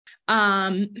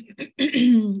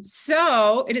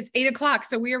So it is 8 o'clock.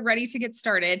 So we are ready to get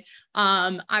started.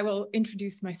 I will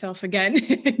introduce myself again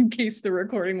in case the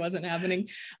recording wasn't happening.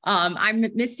 I'm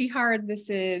Misty Hard. This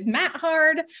is Matt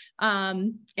Hard.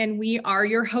 And we are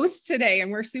your hosts today,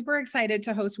 and we're super excited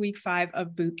to host week 5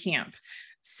 of boot camp.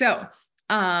 So,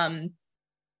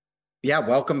 yeah,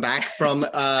 welcome back from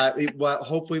what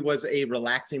hopefully was a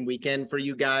relaxing weekend for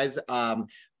you guys.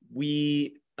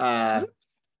 We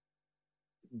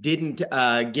didn't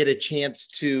get a chance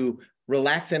to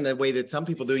relax in the way that some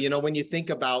people do. You know, when you think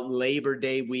about Labor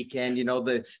Day weekend, you know,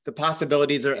 the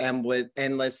possibilities are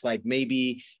endless. Like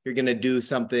maybe you're going to do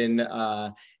something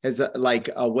as like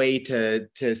a way to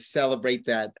celebrate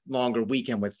that longer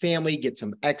weekend with family, get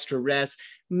some extra rest,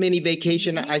 mini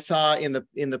vacation. I saw in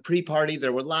the pre-party,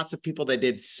 there were lots of people that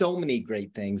did so many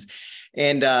great things.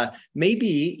 And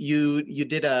maybe you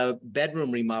did a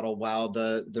bedroom remodel while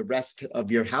the rest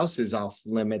of your house is off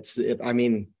limits.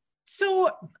 So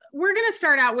we're going to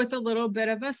start out with a little bit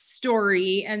of a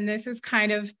story, and this is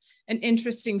kind of an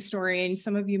interesting story, and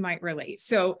some of you might relate.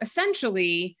 So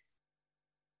essentially,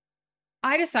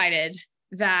 I decided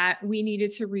that we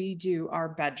needed to redo our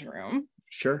bedroom.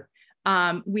 Sure.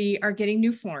 We are getting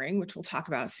new flooring, which we'll talk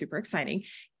about. Super exciting.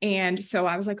 And so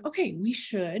I was like, okay, we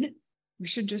should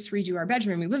just redo our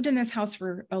bedroom. We lived in this house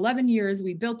for 11 years.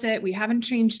 We built it. We haven't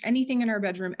changed anything in our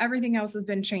bedroom. Everything else has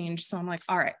been changed. So I'm like,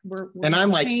 all right, we're and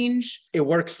I'm like, change. It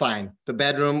works fine. The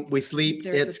bedroom, we sleep.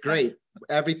 It's great.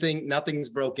 Everything, nothing's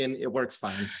broken. It works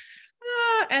fine.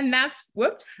 And that's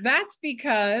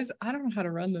because I don't know how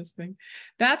to run this thing.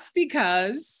 That's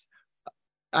because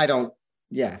Matt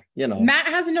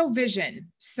has no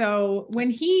vision. So when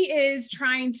he is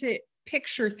trying to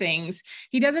picture things,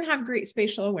 he doesn't have great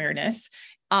spatial awareness.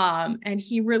 And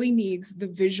he really needs the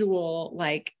visual,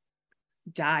 like,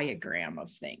 diagram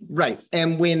of things. Right.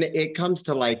 And when it comes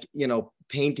to, like, you know,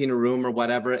 painting a room or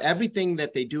whatever, everything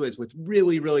that they do is with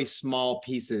really, really small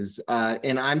pieces.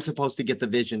 And I'm supposed to get the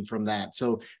vision from that.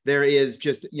 So there is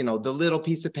just, you know, the little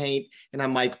piece of paint. And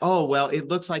I'm like, oh, well, it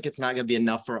looks like it's not going to be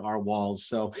enough for our walls.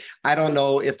 So I don't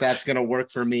know if that's going to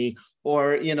work for me.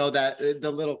 Or, you know, that the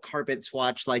little carpet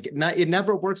swatch, like it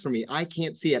never works for me. I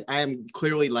can't see it. I am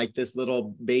clearly like this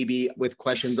little baby with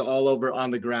questions all over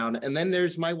on the ground. And then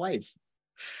there's my wife.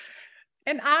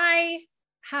 And I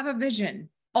have a vision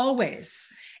always.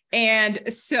 And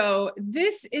so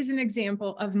this is an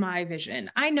example of my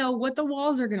vision. I know what the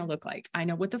walls are going to look like. I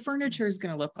know what the furniture is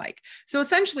going to look like. So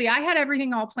essentially I had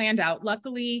everything all planned out.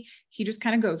 Luckily, he just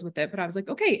kind of goes with it, but I was like,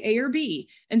 okay, A or B.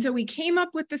 And so we came up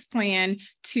with this plan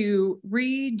to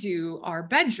redo our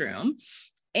bedroom.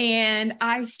 And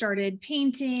I started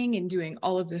painting and doing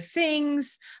all of the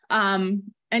things. And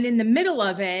in the middle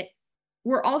of it,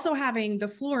 we're also having the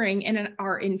flooring in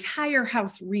our entire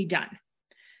house redone.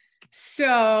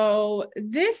 So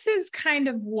this is kind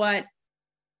of what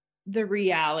the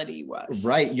reality was.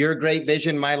 Right. Your great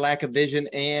vision, my lack of vision.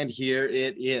 And here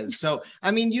it is. So,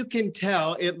 I mean, you can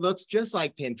tell it looks just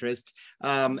like Pinterest.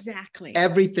 Exactly.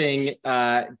 Everything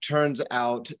turns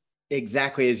out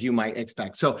exactly as you might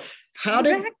expect. So how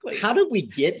did we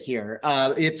get here?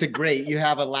 It's you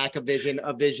have a lack of vision,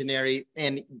 a visionary,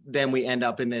 and then we end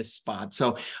up in this spot.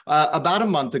 So about a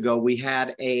month ago, we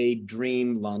had a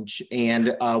dream lunch,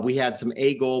 and we had some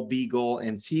A goal, B goal,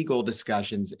 and C goal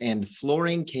discussions, and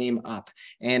flooring came up.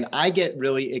 And I get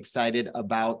really excited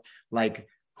about, like,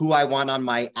 who I want on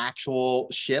my actual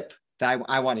ship that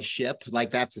I want to ship.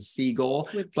 Like, that's a C goal.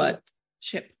 But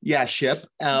ship. Yeah, ship.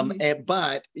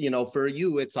 But, you know, for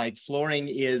you, it's like flooring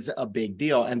is a big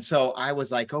deal. And so I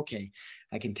was like, okay,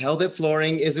 I can tell that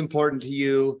flooring is important to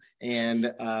you.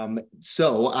 And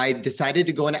so I decided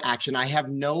to go into action. I have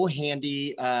no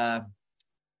handy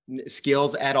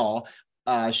skills at all.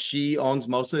 She owns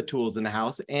most of the tools in the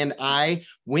house. And I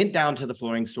went down to the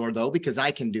flooring store, though, because I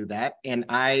can do that. And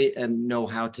I know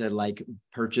how to, like,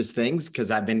 purchase things because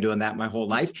I've been doing that my whole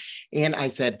life. And I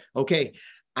said, okay,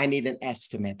 I need an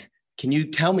estimate. Can you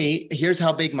tell me, here's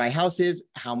how big my house is,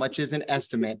 how much is an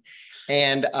estimate?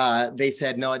 And they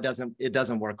said, no, it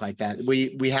doesn't work like that.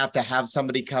 We have to have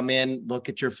somebody come in, look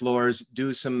at your floors,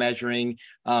 do some measuring.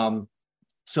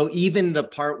 So even the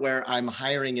part where I'm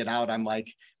hiring it out, I'm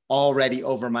like already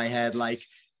over my head, like,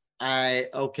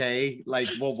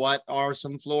 well, what are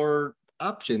some floor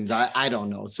options? I don't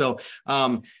know. So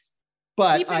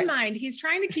but keep in mind, he's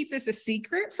trying to keep this a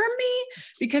secret from me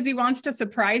because he wants to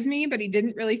surprise me, but he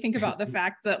didn't really think about the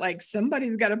fact that, like,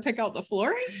 somebody's got to pick out the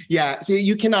flooring. Yeah. So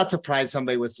you cannot surprise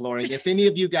somebody with flooring. If any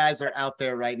of you guys are out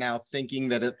there right now thinking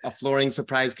that a flooring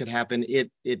surprise could happen,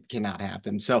 it cannot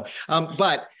happen. So,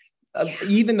 but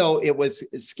Even though it was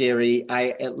scary, I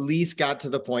at least got to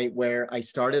the point where I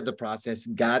started the process,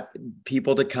 got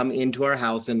people to come into our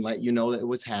house and let you know that it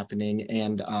was happening.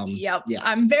 And yeah,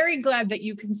 I'm very glad that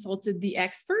you consulted the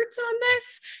experts on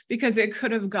this, because it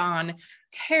could have gone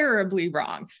terribly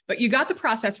wrong, but you got the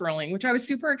process rolling, which I was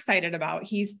super excited about.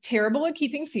 He's terrible at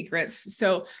keeping secrets.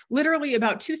 So literally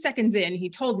about 2 seconds in, he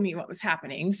told me what was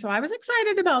happening. So I was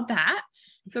excited about that.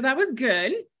 So that was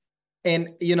good. And,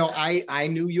 I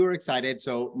knew you were excited.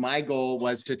 So my goal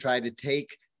was to try to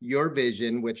take your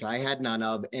vision, which I had none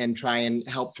of, and try and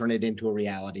help turn it into a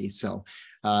reality. So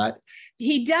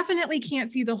he definitely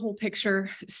can't see the whole picture.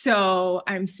 So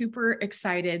I'm super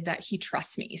excited that he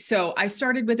trusts me. So I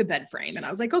started with a bed frame and I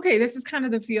was like, okay, this is kind of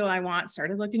the feel I want.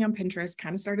 Started looking on Pinterest,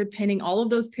 kind of started pinning. All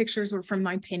of those pictures were from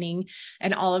my pinning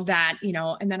and all of that,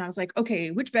 and then I was like,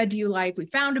 okay, which bed do you like? We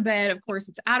found a bed. Of course,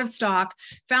 it's out of stock,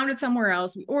 found it somewhere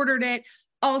else. We ordered it.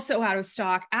 Also out of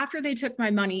stock after they took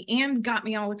my money and got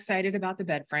me all excited about the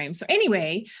bed frame. So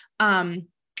anyway,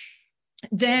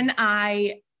 then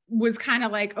I was kind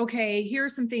of like, okay,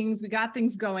 here's some things, we got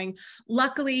things going.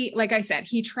 Luckily, like I said,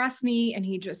 he trusts me and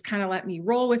he just kind of let me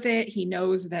roll with it. He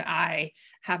knows that I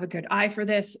have a good eye for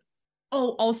this.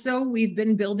 Oh, also, we've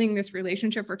been building this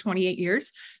relationship for 28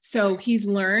 years. So he's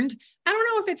learned, I don't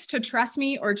know if it's to trust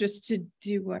me or just to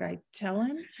do what I tell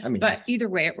him, but either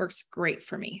way, it works great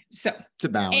for me. So it's a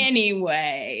balance.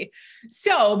 Anyway,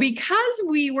 so because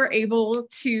we were able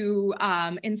to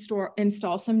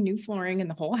install some new flooring in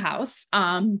the whole house,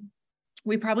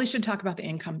 we probably should talk about the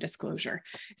income disclosure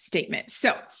statement.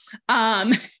 So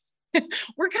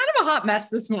we're kind of a hot mess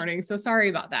this morning, so sorry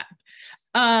about that.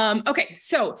 Okay,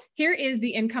 so here is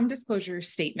the income disclosure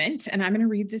statement, and I'm going to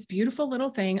read this beautiful little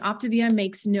thing. Optavia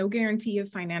makes no guarantee of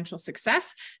financial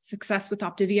success. Success with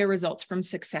Optavia results from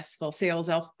successful sales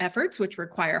efforts, which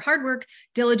require hard work,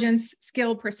 diligence,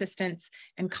 skill, persistence,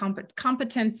 and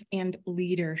competence and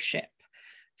leadership.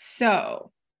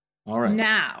 So, all right.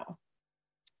 Now,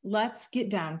 let's get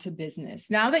down to business.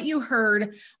 Now that you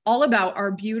heard all about our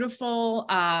beautiful,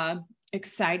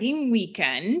 exciting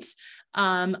weekend,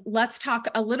 let's talk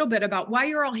a little bit about why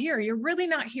you're all here. You're really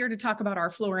not here to talk about our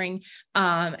flooring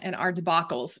and our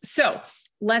debacles. So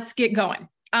let's get going.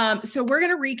 So we're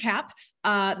going to recap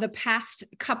the past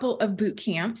couple of boot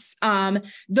camps.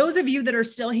 Those of you that are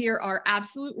still here are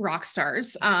absolute rock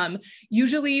stars.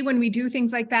 Usually when we do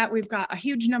things like that, we've got a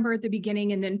huge number at the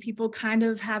beginning and then people kind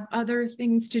of have other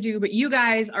things to do, but you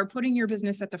guys are putting your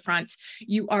business at the front.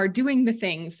 You are doing the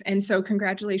things. And so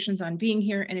congratulations on being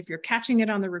here. And if you're catching it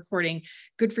on the recording,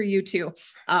 good for you too.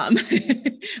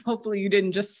 Hopefully you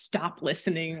didn't just stop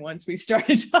listening once we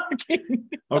started talking.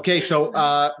 Okay. So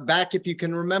back, if you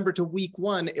can remember to week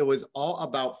 1, it was all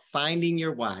about finding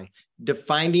your why,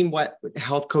 defining what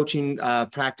health coaching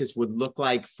practice would look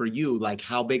like for you, like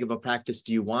how big of a practice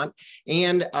do you want,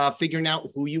 and figuring out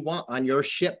who you want on your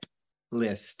ship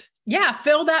list. Yeah,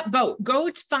 fill that boat.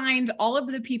 Go find all of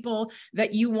the people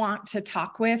that you want to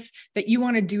talk with, that you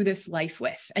want to do this life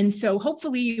with. And so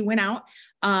hopefully you went out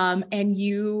and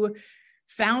you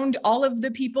found all of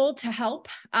the people to help.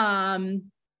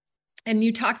 And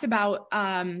you talked about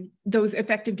those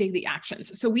effective daily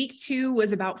actions. So week 2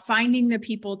 was about finding the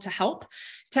people to help,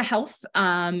 to health,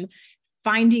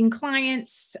 finding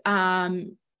clients,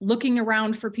 looking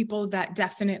around for people that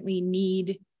definitely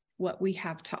need what we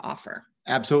have to offer.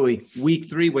 Absolutely. Week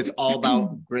 3 was all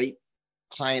about great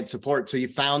client support. So you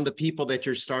found the people that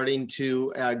you're starting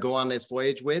to go on this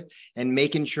voyage with and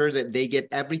making sure that they get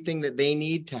everything that they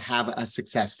need to have a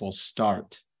successful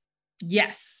start.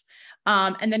 Yes.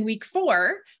 And then week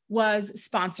 4 was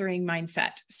sponsoring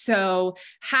mindset. So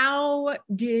how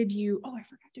did you, I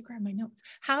forgot to grab my notes.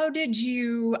 How did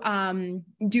you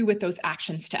do with those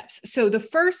action steps? So the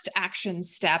first action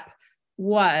step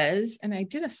was, and I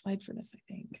did a slide for this, I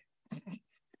think.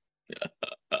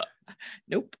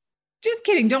 Nope. Just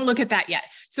kidding. Don't look at that yet.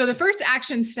 So the first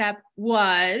action step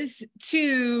was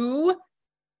to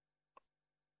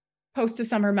post a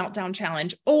summer meltdown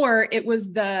challenge, or it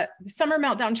was the summer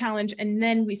meltdown challenge. And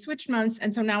then we switched months.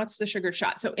 And so now it's the sugar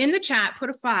shot. So in the chat, put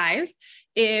a 5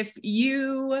 if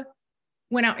you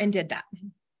went out and did that.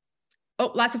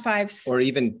 Oh, lots of 5s. Or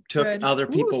even took other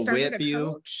people with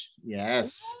you. Coach.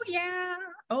 Yes. Oh, yeah.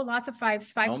 Oh, lots of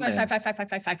 5s.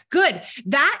 5. Good.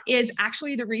 That is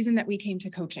actually the reason that we came to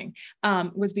coaching,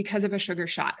 was because of a sugar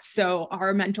shot. So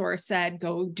our mentor said,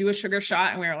 go do a sugar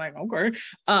shot. And we were like, okay.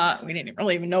 We didn't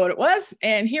really even know what it was.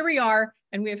 And here we are.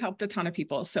 And we have helped a ton of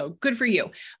people. So good for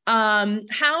you.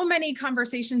 How many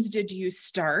conversations did you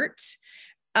start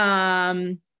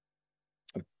about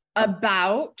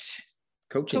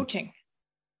coaching?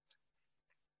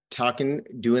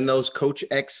 doing those coach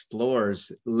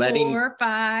explores, 4 or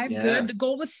 5. Yeah. Good. The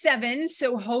goal was 7.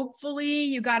 So hopefully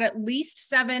you got at least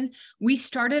 7. We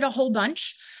started a whole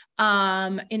bunch.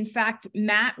 In fact,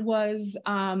 Matt was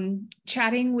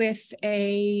chatting with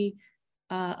a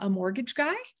mortgage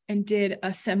guy and did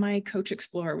a semi coach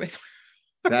explorer with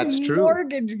That's true.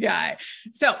 Mortgage guy.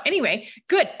 So anyway,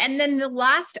 good. And then the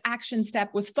last action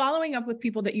step was following up with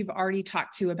people that you've already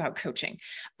talked to about coaching.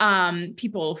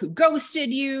 People who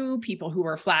ghosted you, people who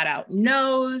were flat out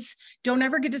no's. Don't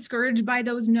ever get discouraged by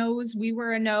those no's. We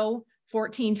were a no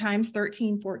 14 times,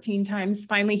 14 times.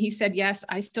 Finally, he said yes.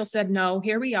 I still said no.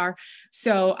 Here we are.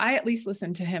 So I at least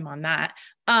listened to him on that.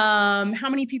 How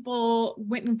many people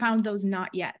went and found those not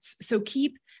yet? So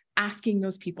keep asking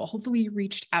those people. Hopefully you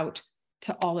reached out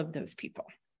to all of those people.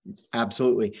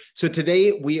 Absolutely. So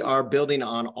today we are building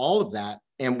on all of that,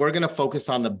 and we're going to focus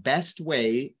on the best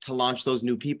way to launch those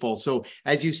new people. So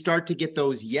as you start to get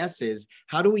those yeses,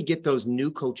 how do we get those new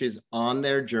coaches on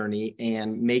their journey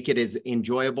and make it as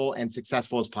enjoyable and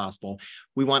successful as possible?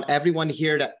 We want everyone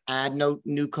here to add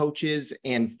new coaches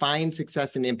and find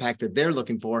success and impact that they're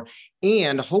looking for,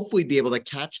 and hopefully be able to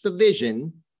catch the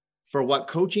vision for what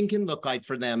coaching can look like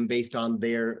for them based on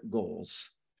their goals.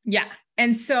 Yeah.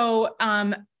 And so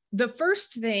the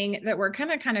first thing that we're going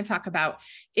to kind of talk about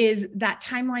is that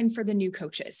timeline for the new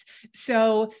coaches.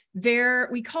 So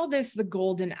we call this the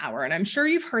golden hour. And I'm sure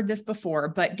you've heard this before,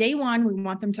 but day 1, we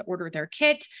want them to order their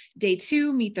kit. Day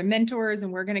 2, meet the mentors.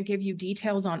 And we're going to give you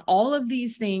details on all of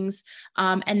these things.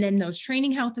 And then those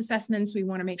training health assessments, we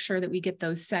want to make sure that we get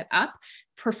those set up,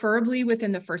 preferably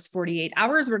within the first 48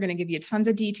 hours. We're going to give you tons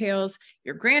of details,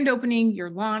 your grand opening, your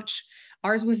launch.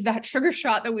 Ours was that sugar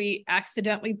shot that we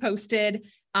accidentally posted,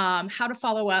 how to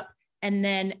follow up. And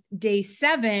then day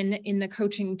 7 in the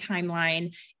coaching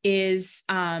timeline is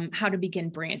how to begin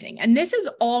branding. And this is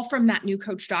all from that new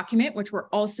coach document, which we're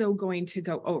also going to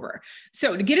go over.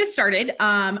 So to get us started,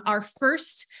 our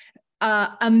first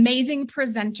amazing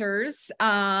presenters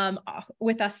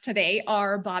with us today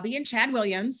are Bobby and Chad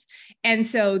Williams. And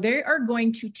so they are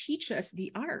going to teach us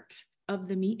the art of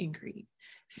the meet and greet.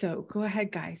 So go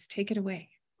ahead, guys, take it away.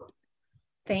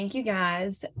 Thank you,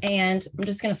 guys. And I'm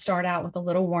just going to start out with a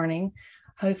little warning.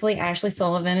 Hopefully Ashley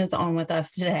Sullivan is on with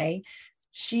us today.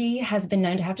 She has been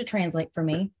known to have to translate for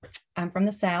me. I'm from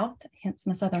the South, hence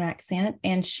my Southern accent,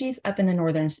 and she's up in the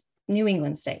Northern New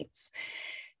England states.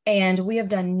 And we have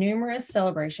done numerous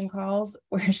celebration calls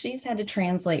where she's had to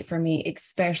translate for me,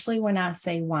 especially when I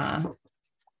say why. Oh,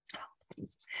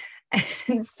 please.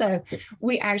 And so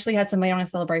we actually had somebody on a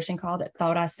celebration call that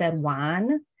thought I said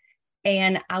wine,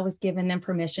 and I was giving them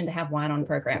permission to have wine on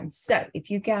program. So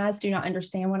if you guys do not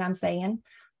understand what I'm saying,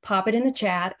 pop it in the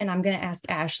chat, and I'm going to ask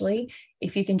Ashley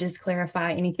if you can just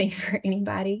clarify anything for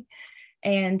anybody.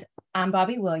 And I'm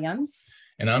Bobby Williams.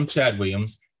 And I'm Chad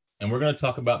Williams, and we're going to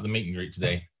talk about the meet and greet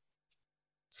today.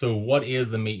 So what is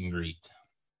the meet and greet?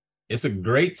 It's a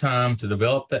great time to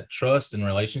develop that trust and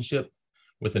relationship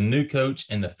with a new coach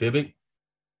in the FIBIC.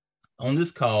 On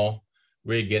this call,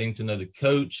 we're getting to know the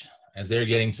coach as they're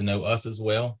getting to know us as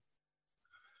well.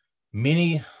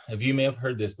 Many of you may have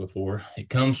heard this before. It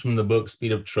comes from the book,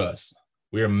 Speed of Trust.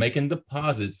 We are making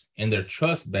deposits in their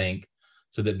trust bank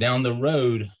so that down the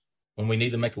road, when we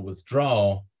need to make a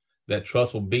withdrawal, that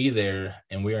trust will be there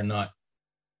and we are not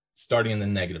starting in the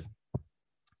negative.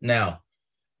 Now,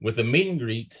 with a meet and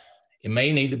greet, it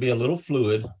may need to be a little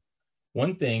fluid.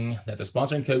 One thing that the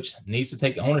sponsoring coach needs to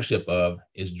take ownership of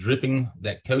is dripping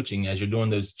that coaching as you're doing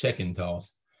those check-in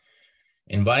calls.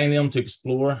 Inviting them to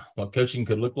explore what coaching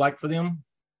could look like for them.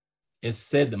 It's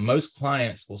said that most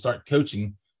clients will start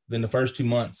coaching within the first 2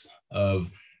 months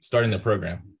of starting their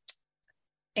program.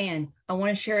 And I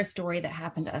want to share a story that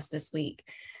happened to us this week.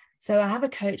 So I have a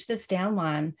coach that's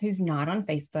downline who's not on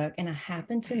Facebook, and I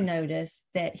happened to notice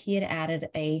that he had added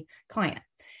a client.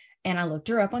 And I looked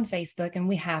her up on Facebook, and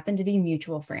we happened to be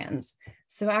mutual friends.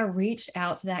 So I reached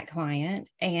out to that client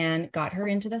and got her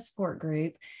into the support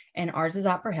group, and ours is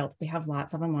Out for Health. We have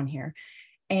lots of them on here.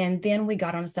 And then we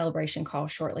got on a celebration call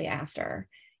shortly after.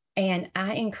 And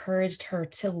I encouraged her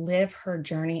to live her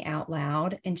journey out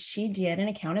loud. And she did an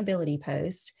accountability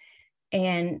post.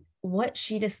 And what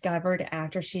she discovered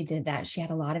after she did that, she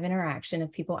had a lot of interaction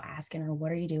of people asking her,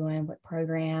 what are you doing? What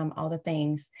program? All the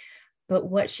things. But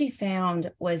what she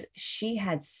found was she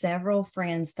had several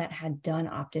friends that had done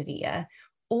Optavia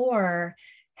or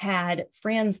had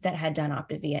friends that had done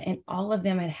Optavia, and all of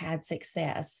them had had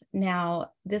success.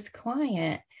 Now, this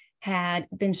client had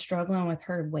been struggling with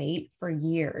her weight for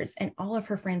years, and all of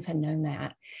her friends had known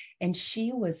that. And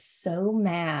she was so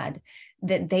mad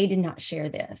that they did not share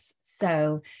this.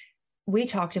 So we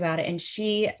talked about it, and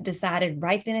she decided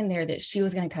right then and there that she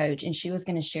was going to coach and she was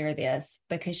going to share this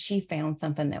because she found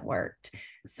something that worked.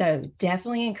 So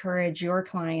definitely encourage your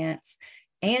clients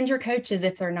and your coaches,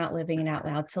 if they're not living it out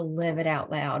loud, to live it out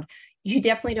loud. You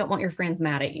definitely don't want your friends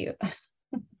mad at you.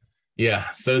 Yeah.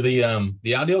 So the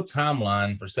ideal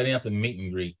timeline for setting up the meet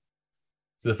and greet.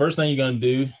 So the first thing you're going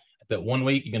to do at that 1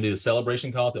 week, you're going to do the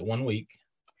celebration call at that 1 week.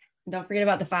 Don't forget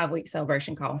about the 5-week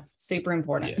celebration call. Super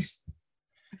important. Yes.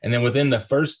 And then within the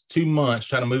first 2 months,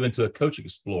 try to move into a coach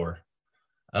explorer.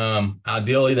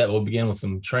 Ideally, that will begin with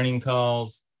some training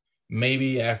calls,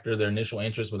 maybe after their initial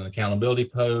interest with an accountability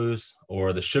pose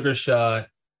or the sugar shot.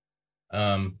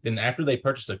 Then after they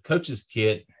purchase a coach's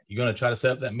kit, you're going to try to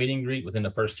set up that meet and greet within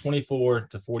the first 24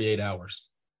 to 48 hours.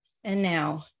 And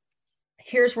now,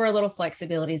 here's where a little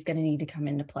flexibility is going to need to come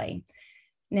into play.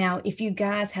 Now, if you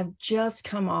guys have just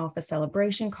come off a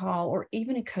celebration call or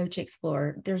even a coach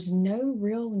explorer, there's no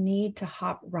real need to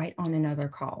hop right on another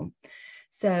call.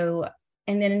 So,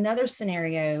 and then another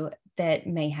scenario that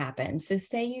may happen. So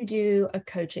say you do a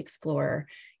coach explorer,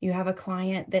 you have a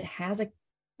client that has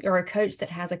or a coach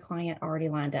that has a client already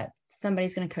lined up.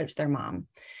 Somebody's going to coach their mom.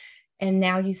 And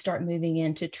now you start moving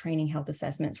into training health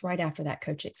assessments right after that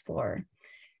coach explorer.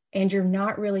 And you're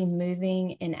not really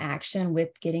moving in action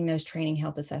with getting those training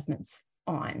health assessments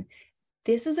on.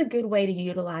 This is a good way to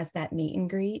utilize that meet and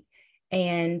greet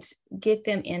and get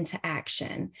them into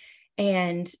action.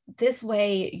 And this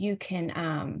way you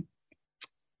can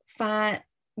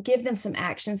give them some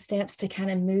action steps to kind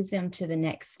of move them to the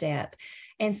next step.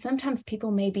 And sometimes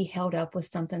people may be held up with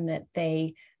something that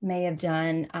they may have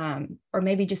done, or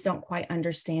maybe just don't quite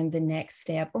understand the next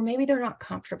step, or maybe they're not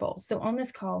comfortable. So on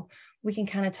this call, we can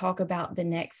kind of talk about the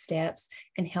next steps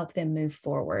and help them move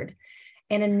forward.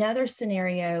 And another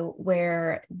scenario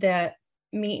where the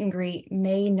meet and greet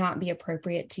may not be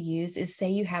appropriate to use is, say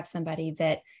you have somebody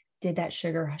that did that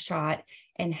sugar shot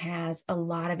and has a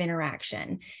lot of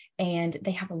interaction, and they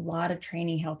have a lot of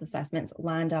training health assessments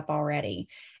lined up already,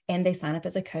 and they sign up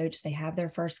as a coach, they have their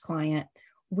first client.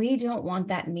 We don't want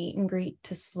that meet and greet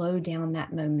to slow down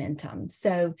that momentum.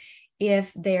 So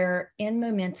if they're in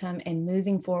momentum and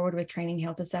moving forward with training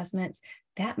health assessments,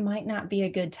 that might not be a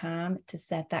good time to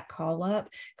set that call up,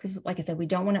 because like I said, we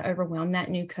don't want to overwhelm that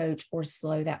new coach or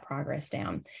slow that progress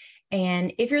down.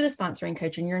 And if you're the sponsoring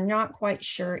coach and you're not quite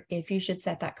sure if you should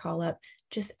set that call up,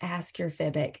 just ask your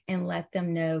FIBIC and let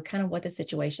them know kind of what the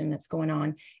situation that's going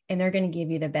on, and they're going to give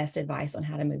you the best advice on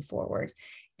how to move forward.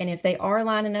 And if they are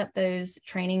lining up those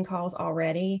training calls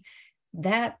already,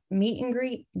 that meet and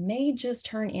greet may just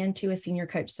turn into a senior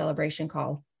coach celebration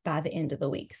call by the end of the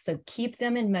week. So keep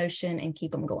them in motion and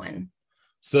keep them going.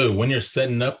 So when you're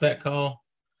setting up that call,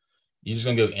 you're just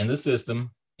going to go in the system.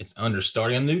 It's under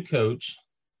starting a new coach.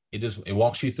 It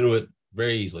walks you through it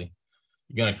very easily.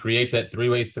 You're going to create that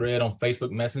 3-way thread on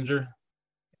Facebook Messenger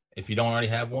if you don't already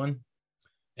have one.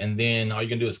 And then all you're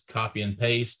going to do is copy and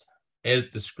paste,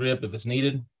 edit the script if it's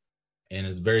needed. And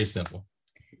it's very simple.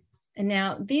 And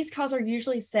now these calls are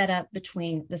usually set up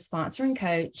between the sponsoring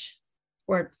coach,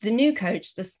 or the new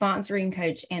coach, the sponsoring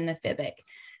coach, and the FIBIC.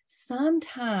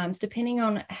 Sometimes, depending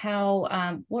on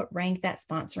how what rank that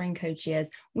sponsoring coach is,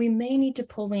 we may need to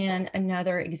pull in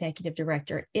another executive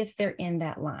director if they're in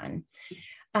that line.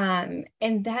 And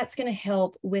that's going to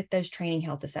help with those training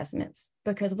health assessments,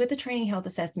 because with the training health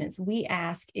assessments, we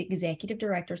ask executive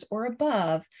directors or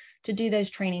above to do those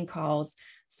training calls.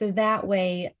 So that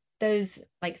way, those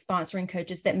like sponsoring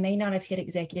coaches that may not have hit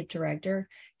executive director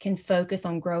can focus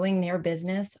on growing their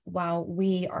business while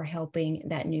we are helping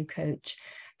that new coach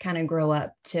kind of grow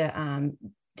up to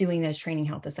doing those training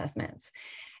health assessments.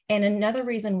 And another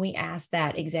reason we ask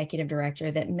that executive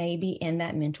director that may be in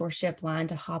that mentorship line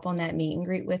to hop on that meet and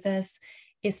greet with us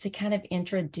is to kind of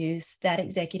introduce that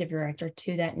executive director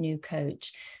to that new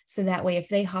coach. So that way, if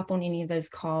they hop on any of those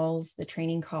calls, the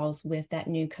training calls with that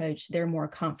new coach, they're more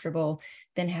comfortable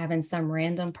than having some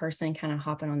random person kind of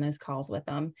hopping on those calls with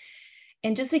them.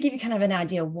 And just to give you kind of an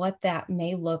idea of what that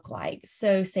may look like.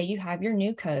 So say you have your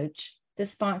new coach, the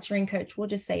sponsoring coach, we'll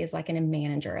just say is like in a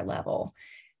manager level.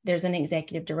 There's an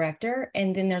executive director,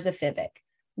 and then there's a FIBIC.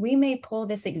 We may pull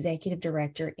this executive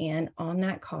director in on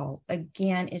that call.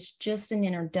 Again, it's just an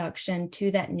introduction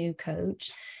to that new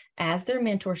coach as their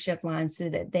mentorship line so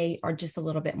that they are just a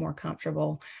little bit more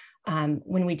comfortable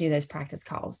when we do those practice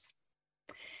calls.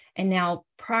 And now,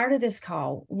 prior to this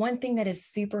call, one thing that is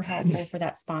super helpful for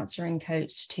that sponsoring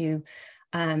coach to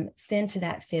send to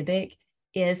that FIBIC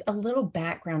is a little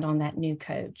background on that new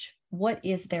coach. What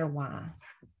is their why?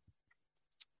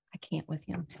 can't with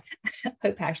him.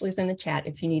 Hope Ashley's in the chat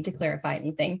if you need to clarify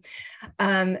anything.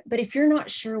 But if you're not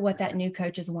sure what that new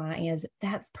coach's why is,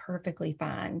 that's perfectly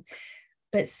fine.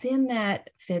 But send that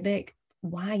FIBIC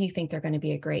why you think they're going to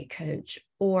be a great coach,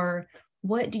 or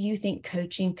what do you think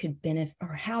coaching could benefit,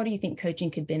 or how do you think coaching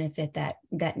could benefit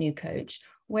that new coach,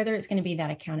 whether it's going to be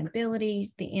that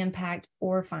accountability, the impact,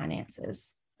 or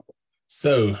finances.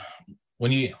 So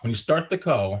when you start the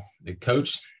call, the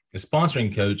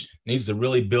sponsoring coach needs to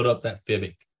really build up that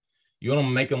FIBIC. You want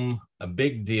to make them a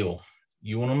big deal.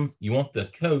 You want the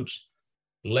coach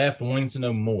left wanting to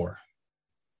know more.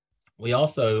 We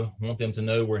also want them to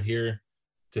know we're here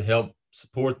to help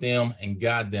support them and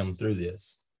guide them through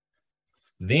this.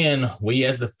 Then we,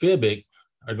 as the FIBIC,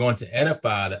 are going to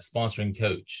edify that sponsoring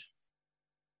coach.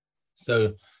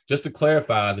 So just to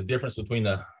clarify the difference between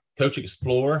the Coach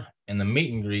Explorer and the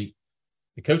meet and greet,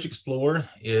 the Coach Explorer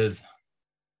is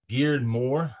geared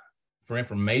more for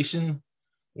information,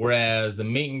 whereas the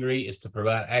meet and greet is to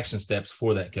provide action steps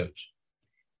for that coach.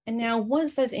 And now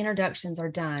once those introductions are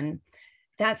done,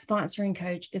 that sponsoring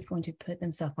coach is going to put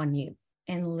themselves on mute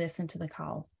and listen to the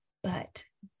call, but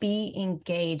be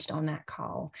engaged on that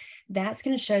call. That's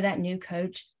going to show that new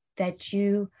coach that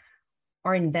you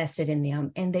are invested in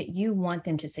them and that you want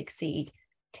them to succeed.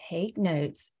 Take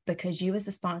notes, because you as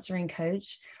the sponsoring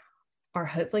coach are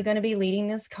hopefully going to be leading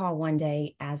this call one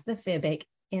day as the FIBIC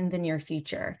in the near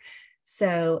future.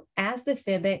 So as the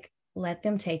FIBIC, let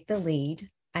them take the lead.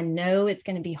 I know it's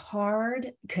going to be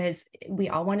hard because we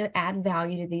all want to add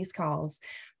value to these calls,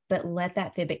 but let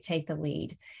that FIBIC take the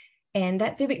lead. And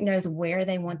that FIBIC knows where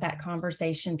they want that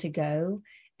conversation to go.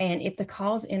 And if the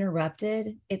call's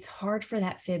interrupted, it's hard for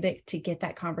that FIBIC to get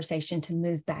that conversation to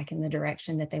move back in the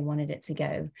direction that they wanted it to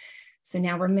go. So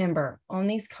now remember, on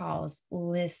these calls,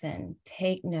 listen,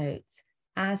 take notes.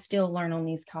 I still learn on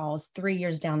these calls 3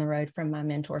 years down the road from my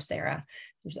mentor, Sarah.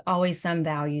 There's always some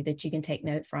value that you can take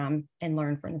note from and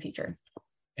learn from the future.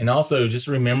 And also just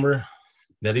remember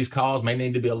that these calls may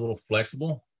need to be a little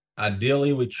flexible.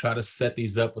 Ideally, we try to set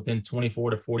these up within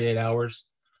 24 to 48 hours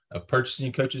of purchasing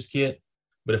your coach's kit.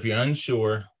 But if you're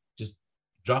unsure, just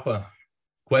drop a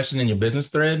question in your business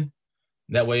thread.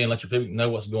 That way, and let your FIBIC know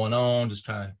what's going on. Just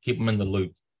try to keep them in the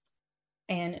loop.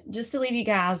 And just to leave you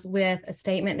guys with a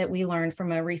statement that we learned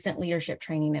from a recent leadership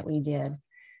training that we did,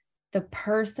 the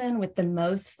person with the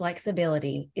most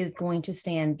flexibility is going to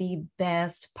stand the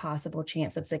best possible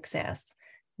chance of success.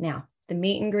 Now, the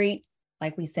meet and greet,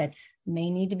 like we said, may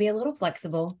need to be a little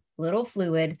flexible, a little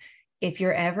fluid. If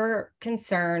you're ever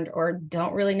concerned or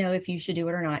don't really know if you should do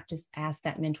it or not, just ask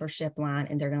that mentorship line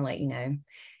and they're going to let you know.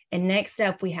 And next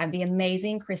up, we have the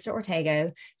amazing Krista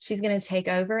Ortego. She's going to take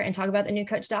over and talk about the new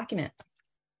coach document.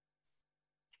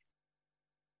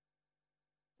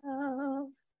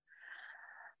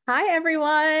 Hi,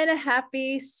 everyone.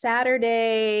 Happy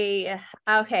Saturday.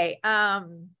 Okay. I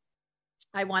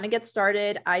want to get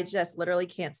started. I just literally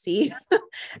can't see.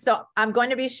 So I'm going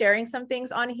to be sharing some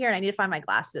things on here and I need to find my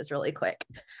glasses really quick.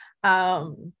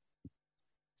 Sorry,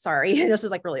 this is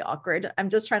like really awkward. I'm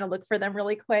just trying to look for them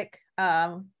really quick.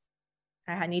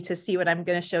 I need to see what I'm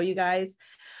going to show you guys.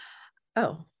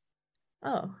 Oh,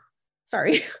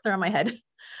 sorry. They're on my head.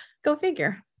 Go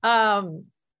figure.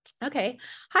 Okay.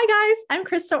 Hi guys, I'm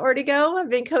Krista Ortego. I've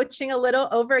been coaching a little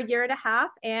over 1.5 years,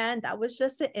 and that was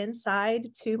just an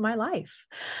inside to my life.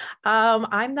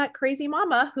 I'm that crazy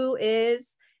mama who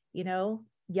is,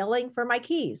 yelling for my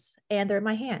keys and they're in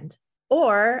my hand,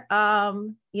 or,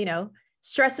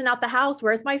 stressing out the house.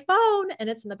 Where's my phone? And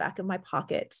it's in the back of my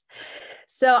pocket.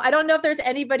 So I don't know if there's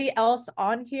anybody else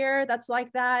on here that's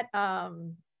like that.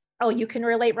 Oh, you can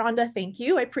relate, Rhonda. Thank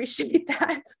you. I appreciate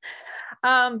that.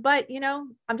 But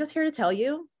I'm just here to tell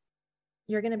you,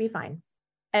 you're going to be fine.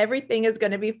 Everything is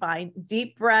going to be fine.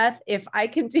 Deep breath. If I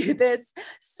can do this,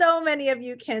 so many of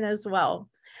you can as well.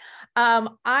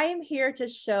 I'm here to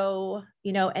show,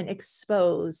 and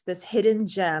expose this hidden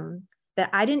gem that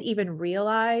I didn't even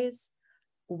realize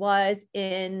was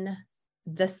in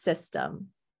the system.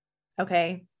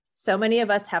 Okay. So many of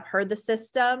us have heard the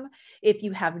system. If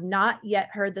you have not yet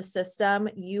heard the system,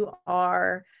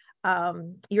 you're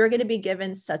going to be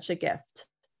given such a gift.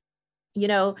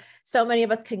 So many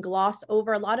of us can gloss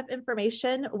over a lot of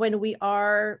information when we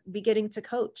are beginning to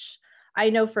coach.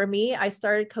 I know for me, I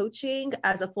started coaching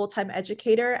as a full-time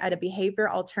educator at a behavior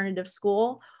alternative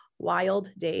school. Wild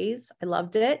days. I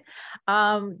loved it.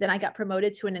 Then I got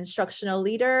promoted to an instructional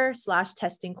leader /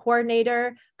 testing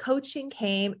coordinator. Coaching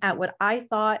came at what I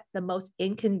thought the most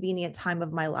inconvenient time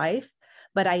of my life,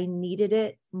 but I needed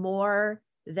it more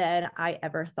than I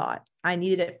ever thought. I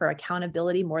needed it for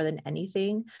accountability more than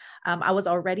anything. I was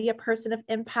already a person of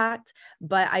impact,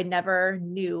 but I never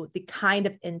knew the kind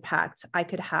of impact I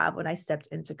could have when I stepped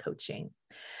into coaching.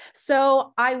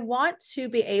 So I want to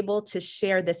be able to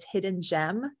share this hidden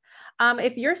gem.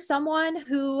 If you're someone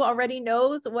who already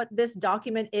knows what this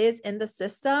document is in the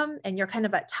system, and you're kind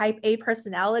of that type A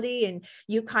personality, and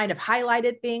you kind of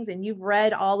highlighted things and you've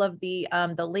read all of the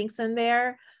links in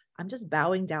there, I'm just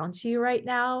bowing down to you right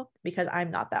now because I'm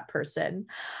not that person.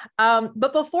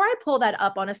 But before I pull that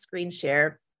up on a screen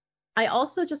share, I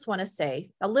also just want to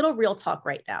say a little real talk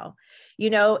right now.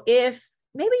 If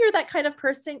maybe you're that kind of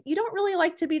person, you don't really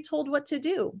like to be told what to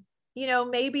do.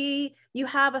 Maybe you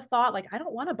have a thought like, I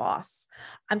don't want a boss.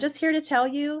 I'm just here to tell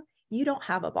you, you don't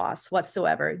have a boss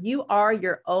whatsoever. You are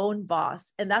your own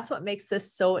boss. And that's what makes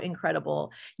this so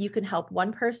incredible. You can help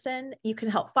one person, you can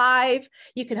help 5,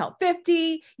 you can help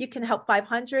 50, you can help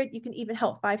 500, you can even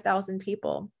help 5,000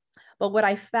 people. But what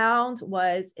I found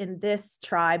was in this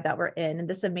tribe that we're in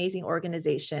this amazing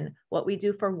organization, what we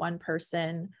do for one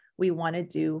person, we want to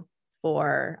do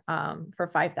for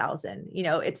 5,000.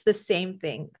 It's the same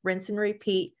thing, rinse and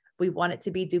repeat. We want it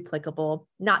to be duplicable,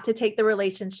 not to take the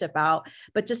relationship out,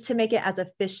 but just to make it as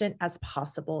efficient as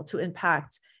possible to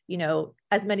impact,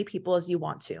 as many people as you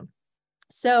want to.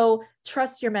 So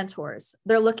trust your mentors.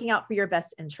 They're looking out for your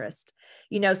best interest.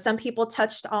 Some people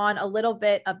touched on a little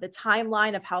bit of the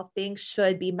timeline of how things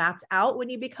should be mapped out when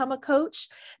you become a coach.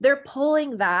 They're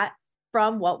pulling that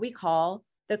from what we call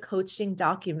the coaching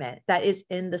document that is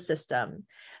in the system.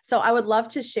 So I would love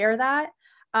to share that.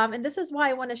 And this is why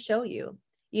I want to show you.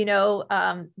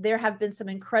 There have been some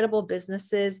incredible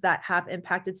businesses that have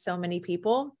impacted so many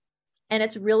people, and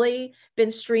it's really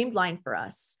been streamlined for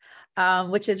us,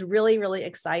 which is really, really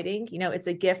exciting. It's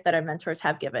a gift that our mentors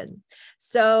have given.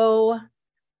 So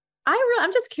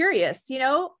I'm just curious,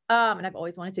 and I've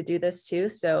always wanted to do this too.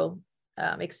 So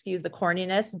excuse the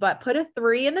corniness, but put a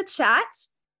 3 in the chat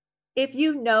if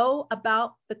you know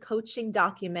about the coaching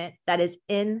document that is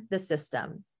in the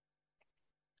system.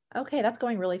 Okay, that's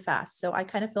going really fast. So I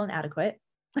kind of feel inadequate.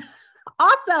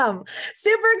 Awesome.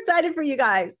 Super excited for you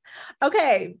guys.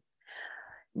 Okay,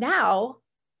 now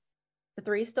the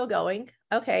 3 is still going.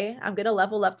 Okay, I'm going to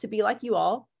level up to be like you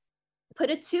all.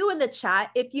 Put a 2 in the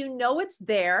chat if you know it's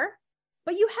there,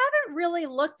 but you haven't really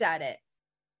looked at it.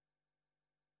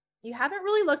 You haven't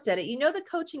really looked at it. The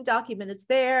coaching document is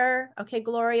there. Okay,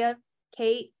 Gloria,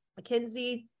 Kate,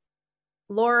 Mackenzie,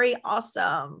 Lori,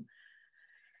 awesome.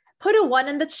 Put a 1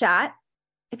 in the chat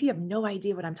if you have no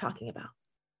idea what I'm talking about.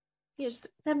 You just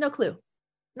have no clue.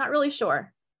 Not really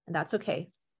sure. And that's okay.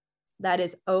 That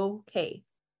is okay.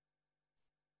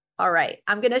 All right.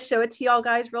 I'm going to show it to y'all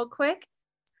guys real quick.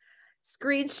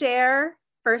 Screen share.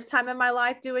 First time in my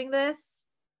life doing this.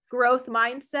 Growth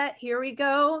mindset. Here we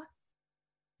go.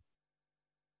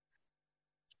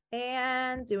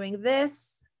 And doing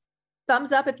this.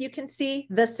 Thumbs up if you can see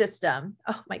the system.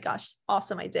 Oh my gosh.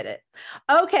 Awesome. I did it.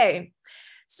 Okay.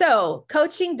 So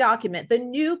coaching document, the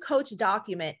new coach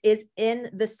document is in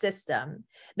the system.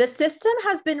 The system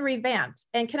has been revamped.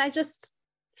 And can I just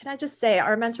say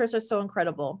our mentors are so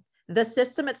incredible. The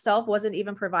system itself wasn't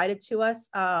even provided to us,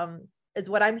 is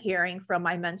what I'm hearing from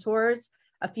my mentors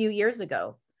a few years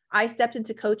ago. I stepped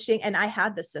into coaching and I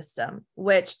had the system,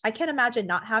 which I can't imagine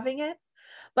not having it.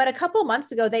 But a couple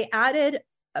months ago, they added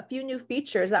a few new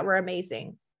features that were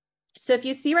amazing. So if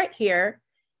you see right here,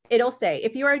 it'll say,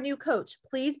 if you are a new coach,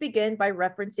 please begin by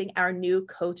referencing our new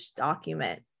coach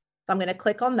document. So I'm going to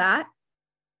click on that.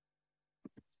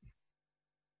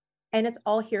 And it's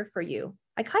all here for you.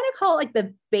 I kind of call it like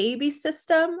the baby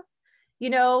system.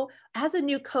 As a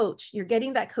new coach, you're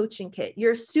getting that coaching kit.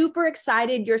 You're super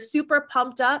excited. You're super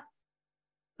pumped up,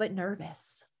 but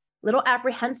nervous, a little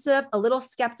apprehensive, a little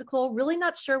skeptical, really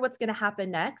not sure what's going to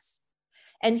happen next.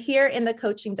 And here in the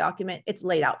coaching document, it's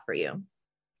laid out for you.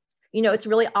 It's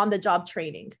really on the job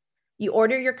training. You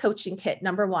order your coaching kit,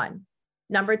 number 1.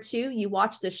 Number 2, you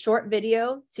watch the short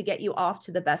video to get you off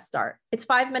to the best start. It's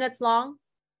 5 minutes long.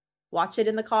 Watch it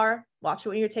in the car. Watch it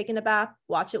when you're taking a bath.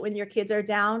 Watch it when your kids are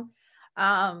down.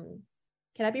 Can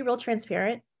I be real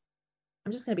transparent?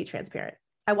 I'm just going to be transparent.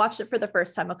 I watched it for the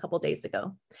first time a couple of days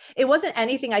ago. It wasn't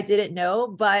anything I didn't know,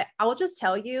 but I will just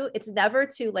tell you, it's never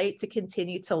too late to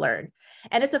continue to learn.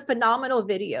 And it's a phenomenal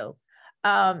video.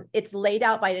 It's laid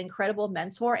out by an incredible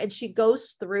mentor, and she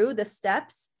goes through the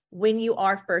steps when you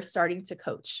are first starting to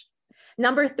coach.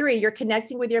 Number 3, you're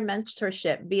connecting with your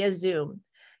mentorship via Zoom.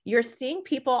 You're seeing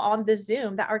people on the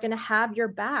Zoom that are going to have your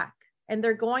back, and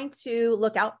they're going to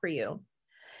look out for you.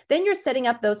 Then you're setting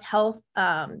up those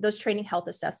training health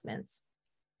assessments.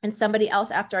 And somebody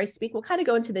else after I speak will kind of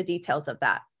go into the details of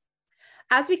that.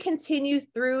 As we continue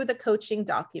through the coaching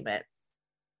document,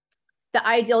 the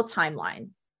ideal timeline,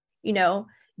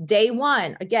 day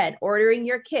 1, again, ordering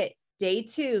your kit. Day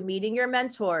 2, meeting your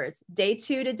mentors. Day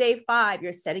 2 to day 5,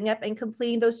 you're setting up and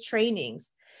completing those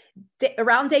trainings.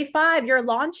 Around day 5, you're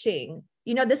launching.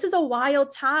 This is a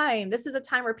wild time. This is a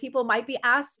time where people might be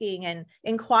asking and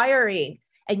inquiring,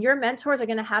 and your mentors are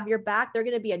going to have your back. They're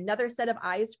going to be another set of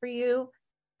eyes for you.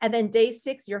 And then day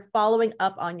 6, you're following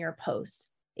up on your post.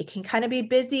 It can kind of be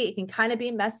busy. It can kind of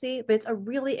be messy, but it's a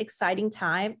really exciting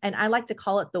time. And I like to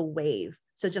call it the wave.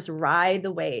 So just ride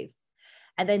the wave.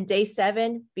 And then day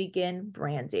 7, begin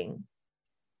branding.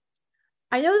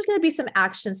 I know there's going to be some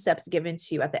action steps given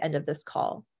to you at the end of this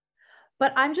call,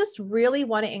 but I'm just really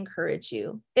want to encourage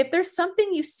you. If there's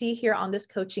something you see here on this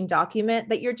coaching document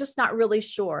that you're just not really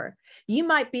sure, you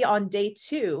might be on day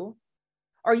 2,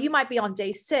 or you might be on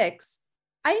day 6.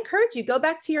 I encourage you, go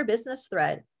back to your business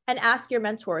thread and ask your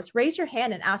mentors, raise your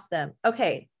hand and ask them,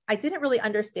 okay, I didn't really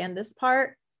understand this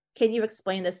part. Can you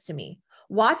explain this to me?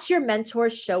 Watch your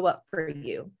mentors show up for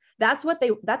you. That's what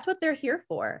they're here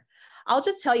for. I'll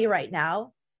just tell you right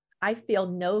now, I feel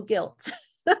no guilt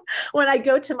when I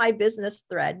go to my business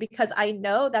thread, because I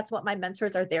know that's what my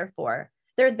mentors are there for.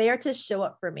 They're there to show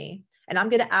up for me. And I'm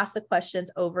going to ask the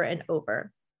questions over and over.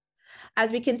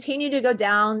 As we continue to go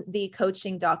down the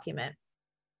coaching document,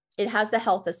 it has the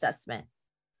health assessment.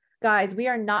 Guys, we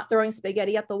are not throwing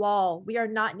spaghetti at the wall. We are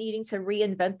not needing to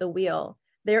reinvent the wheel.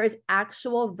 There is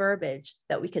actual verbiage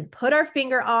that we can put our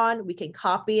finger on, we can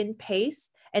copy and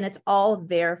paste, and it's all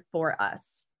there for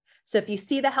us. So if you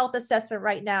see the health assessment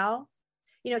right now,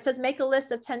 it says make a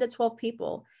list of 10 to 12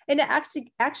 people, and it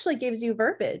actually gives you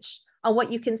verbiage on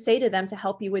what you can say to them to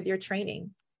help you with your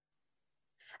training.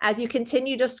 As you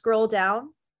continue to scroll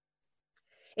down,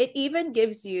 it even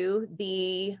gives you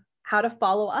the how to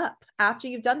follow up after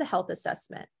you've done the health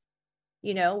assessment.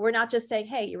 We're not just saying,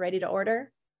 hey, you ready to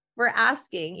order? We're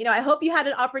asking, I hope you had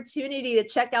an opportunity to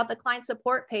check out the client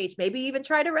support page, maybe even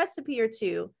tried a recipe or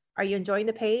two. Are you enjoying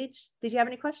the page? Did you have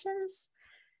any questions?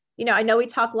 I know we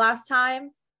talked last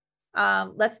time.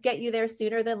 Let's get you there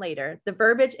sooner than later. The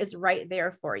verbiage is right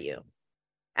there for you.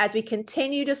 As we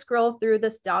continue to scroll through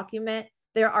this document,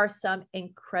 there are some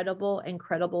incredible,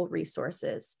 incredible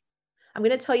resources. I'm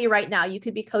going to tell you right now, you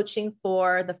could be coaching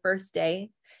for the first day.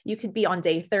 You could be on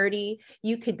day 30.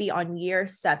 You could be on year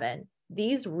 7.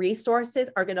 These resources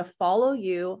are going to follow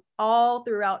you all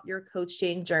throughout your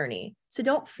coaching journey. So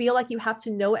don't feel like you have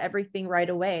to know everything right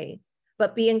away,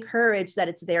 but be encouraged that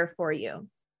it's there for you.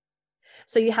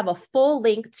 So you have a full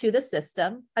link to the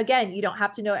system. Again, you don't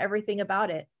have to know everything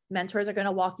about it. Mentors are going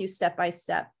to walk you step by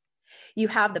step. You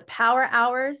have the power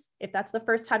hours. If that's the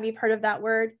first time you've heard of that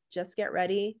word, just get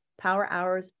ready. Power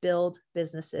hours build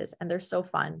businesses, and they're so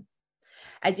fun.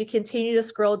 As you continue to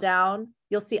scroll down,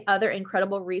 you'll see other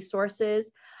incredible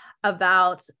resources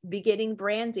about beginning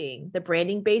branding, the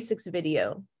branding basics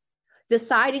video,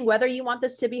 deciding whether you want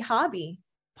this to be hobby,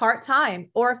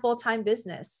 part-time, or a full-time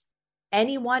business.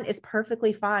 Anyone is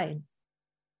perfectly fine.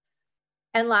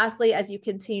 And lastly, as you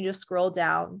continue to scroll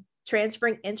down,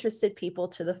 transferring interested people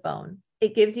to the phone.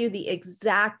 It gives you the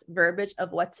exact verbiage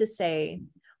of what to say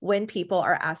when people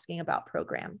are asking about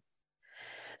program.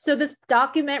 So this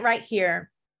document right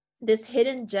here, this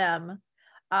hidden gem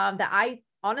that I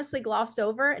honestly glossed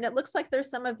over, and it looks like there's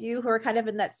some of you who are kind of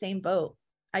in that same boat.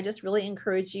 I just really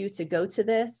encourage you to go to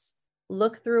this,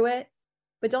 look through it,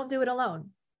 but don't do it alone.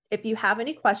 If you have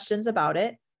any questions about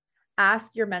it,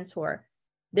 ask your mentor.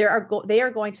 They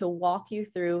are going to walk you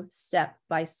through step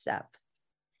by step.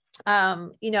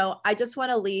 I just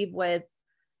want to leave with,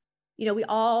 we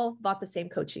all bought the same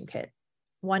coaching kit,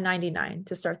 $199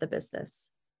 to start the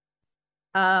business.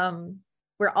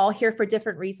 We're all here for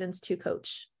different reasons to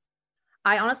coach.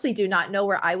 I honestly do not know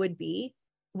where I would be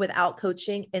without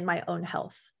coaching in my own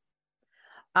health.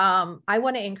 I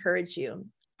want to encourage you,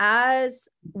 as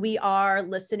we are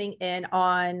listening in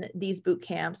on these boot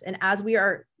camps and as we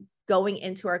are going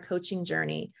into our coaching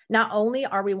journey, not only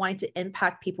are we wanting to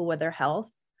impact people with their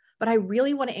health, but I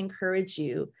really want to encourage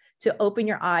you to open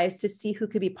your eyes to see who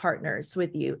could be partners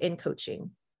with you in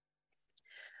coaching.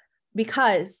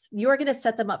 Because you are going to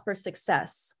set them up for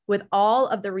success with all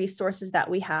of the resources that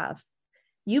we have.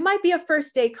 You might be a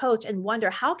first day coach and wonder,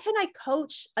 how can I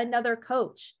coach another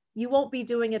coach? You won't be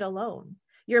doing it alone.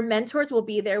 Your mentors will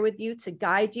be there with you to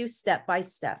guide you step by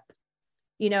step.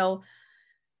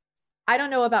 I don't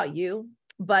know about you,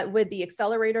 but with the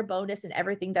accelerator bonus and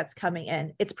everything that's coming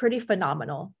in, it's pretty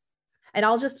phenomenal. And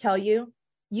I'll just tell you,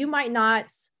 you might not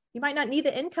need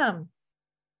the income.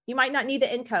 You might not need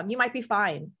the income. You might be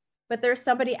fine. But there's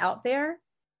somebody out there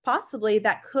possibly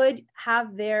that could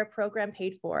have their program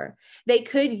paid for. They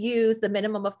could use the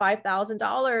minimum of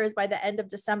 $5,000 by the end of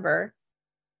December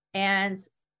and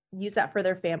use that for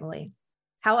their family.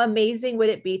 How amazing would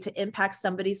it be to impact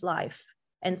somebody's life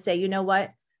and say, you know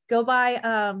what, go buy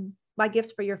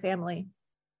gifts for your family,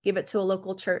 give it to a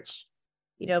local church.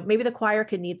 You know, maybe the choir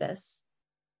could need this.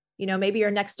 You know, maybe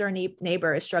your next door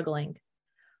neighbor is struggling.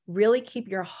 Really keep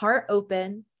your heart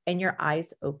open and your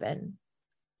eyes open.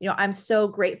 You know, I'm so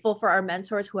grateful for our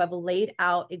mentors who have laid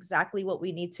out exactly what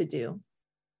we need to do.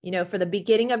 You know, for the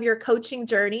beginning of your coaching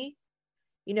journey,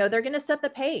 you know, they're going to set the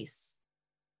pace,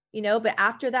 you know, but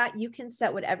after that, you can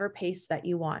set whatever pace that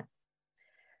you want.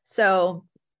 So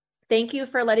thank you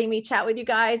for letting me chat with you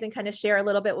guys and kind of share a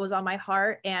little bit what was on my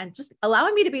heart and just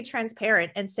allowing me to be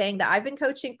transparent and saying that I've been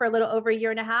coaching for a little over a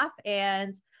year and a half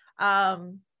and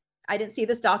I didn't see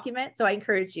this document. So I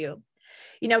encourage you.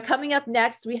 You know, coming up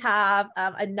next, we have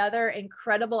another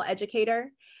incredible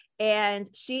educator, and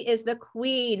she is the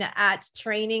queen at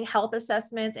training health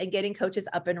assessments and getting coaches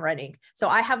up and running. So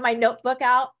I have my notebook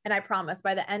out, and I promise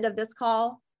by the end of this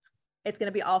call, it's going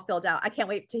to be all filled out. I can't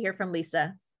wait to hear from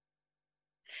Lisa.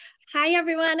 Hi,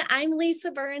 everyone. I'm Lisa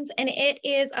Burns, and it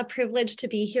is a privilege to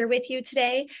be here with you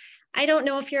today. I don't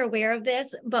know if you're aware of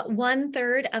this, but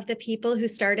 1/3 of the people who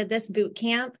started this boot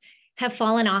camp have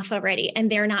fallen off already, and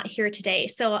they're not here today.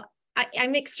 So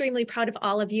I'm extremely proud of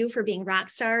all of you for being rock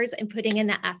stars and putting in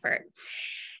that effort.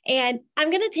 And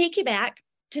I'm going to take you back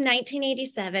to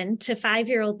 1987 to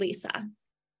 5-year-old Lisa.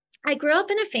 I grew up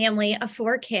in a family of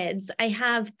 4 kids. I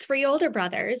have 3 older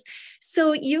brothers.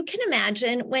 So you can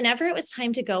imagine whenever it was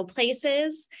time to go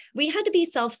places, we had to be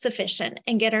self-sufficient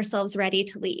and get ourselves ready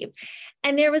to leave.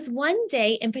 And there was one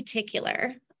day in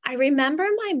particular, I remember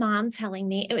my mom telling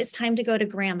me it was time to go to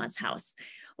grandma's house.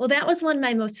 Well, that was one of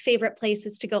my most favorite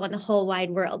places to go in the whole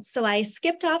wide world. So I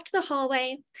skipped off to the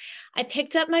hallway. I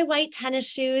picked up my white tennis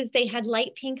shoes. They had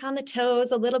light pink on the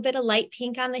toes, a little bit of light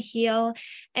pink on the heel,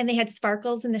 and they had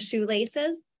sparkles in the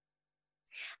shoelaces.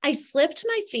 I slipped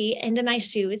my feet into my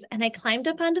shoes and I climbed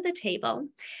up onto the table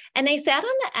and I sat on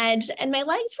the edge and my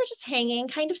legs were just hanging,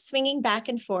 kind of swinging back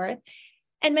and forth.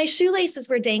 And my shoelaces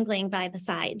were dangling by the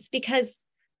sides because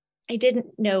I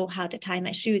didn't know how to tie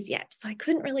my shoes yet, so I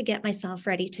couldn't really get myself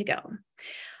ready to go.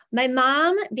 My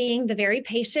mom, being the very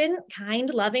patient, kind,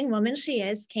 loving woman she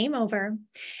is, came over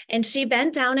and she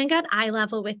bent down and got eye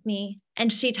level with me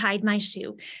and she tied my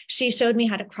shoe. She showed me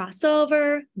how to cross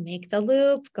over, make the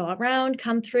loop, go around,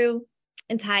 come through,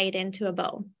 and tie it into a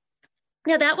bow.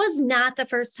 Now, that was not the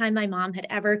first time my mom had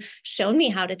ever shown me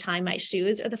how to tie my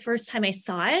shoes or the first time I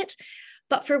saw it.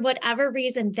 But for whatever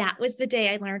reason, that was the day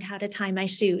I learned how to tie my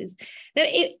shoes. Now,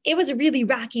 it was a really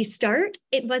rocky start.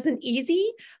 It wasn't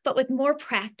easy, but with more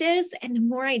practice and the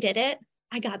more I did it,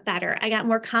 I got better. I got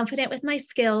more confident with my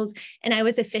skills and I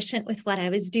was efficient with what I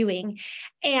was doing.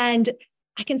 And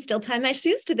I can still tie my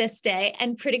shoes to this day.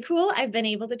 And pretty cool, I've been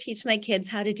able to teach my kids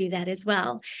how to do that as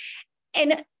well.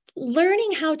 And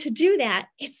learning how to do that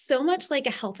is so much like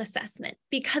a health assessment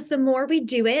because the more we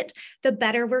do it, the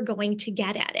better we're going to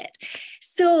get at it.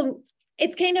 So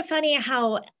it's kind of funny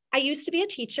how I used to be a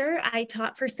teacher. I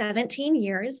taught for 17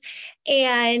 years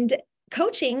and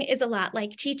coaching is a lot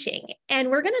like teaching. And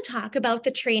we're going to talk about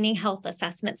the training health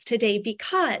assessments today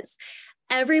because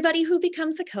everybody who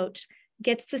becomes a coach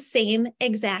gets the same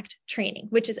exact training,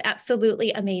 which is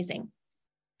absolutely amazing.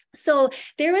 So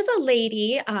there was a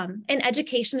lady, an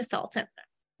education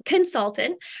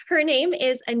consultant. Her name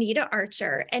is Anita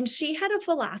Archer, and she had a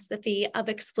philosophy of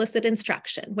explicit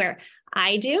instruction where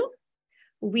I do,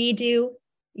 we do,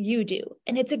 you do.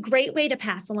 And it's a great way to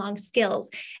pass along skills.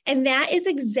 And that is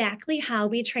exactly how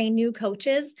we train new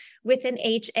coaches with an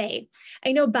HA.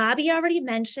 I know Bobby already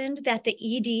mentioned that the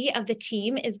ED of the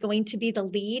team is going to be the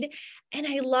lead. And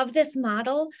I love this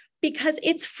model because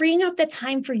it's freeing up the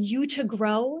time for you to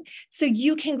grow so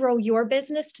you can grow your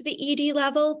business to the ED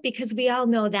level because we all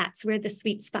know that's where the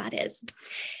sweet spot is.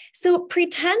 So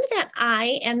pretend that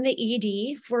I am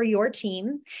the ED for your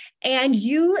team and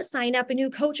you sign up a new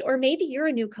coach, or maybe you're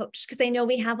a new coach because I know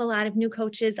we have a lot of new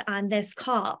coaches on this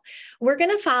call. We're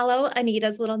going to follow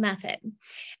Anita's little method.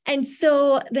 And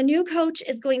so the new coach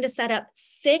is going to set up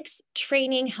 6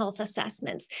 training health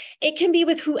assessments. It can be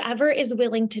with whoever is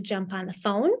willing to jump on the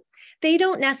phone. They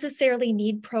don't necessarily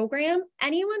need program.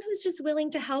 Anyone who's just willing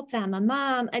to help them, a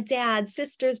mom, a dad,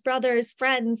 sisters, brothers,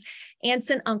 friends, aunts,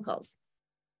 and uncles.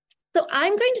 So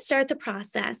I'm going to start the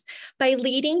process by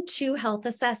leading 2 health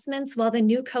assessments while the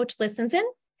new coach listens in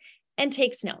and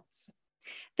takes notes.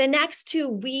 The next two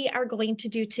we are going to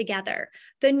do together.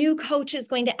 The new coach is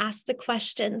going to ask the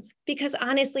questions because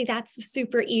honestly, that's the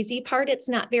super easy part. It's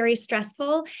not very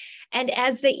stressful. And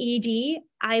as the ED,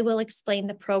 I will explain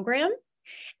the program.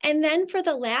 And then for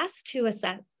the last two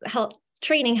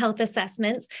training health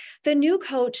assessments, the new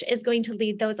coach is going to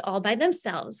lead those all by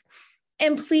themselves.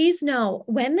 And please know,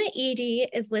 when the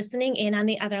ED is listening in on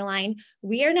the other line,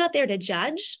 we are not there to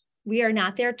judge. We are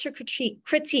not there to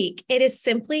critique. It is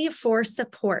simply for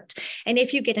support. And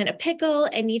if you get in a pickle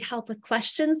and need help with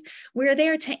questions, we're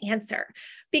there to answer.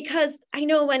 Because I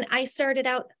know when I started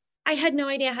out, I had no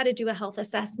idea how to do a health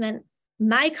assessment.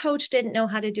 My coach didn't know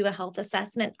how to do a health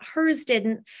assessment. Hers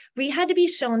didn't. We had to be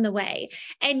shown the way.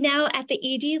 And now at the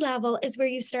ED level is where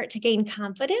you start to gain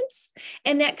confidence.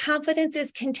 And that confidence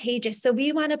is contagious. So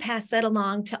we want to pass that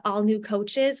along to all new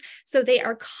coaches so they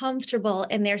are comfortable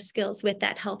in their skills with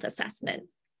that health assessment.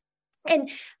 And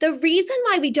the reason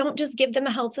why we don't just give them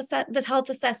the health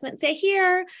assessment, say,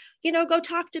 here, go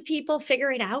talk to people,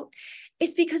 figure it out,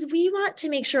 is because we want to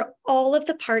make sure all of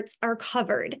the parts are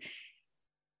covered.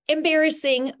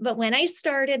 Embarrassing, but when I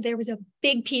started, there was a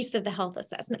big piece of the health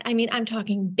assessment. I mean, I'm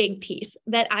talking big piece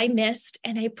that I missed,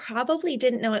 and I probably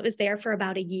didn't know it was there for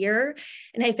about a year.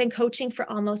 And I've been coaching for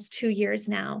almost 2 years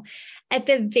now. At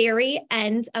the very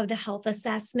end of the health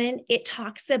assessment, it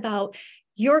talks about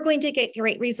you're going to get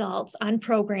great results on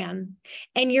program,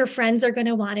 and your friends are going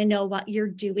to want to know what you're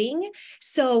doing.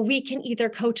 So we can either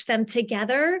coach them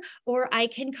together or I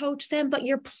can coach them, but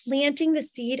you're planting the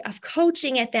seed of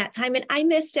coaching at that time. And I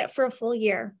missed it for a full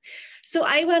year. So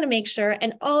I want to make sure,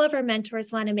 and all of our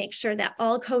mentors want to make sure that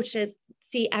all coaches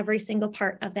see every single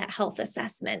part of that health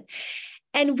assessment.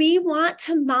 And we want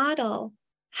to model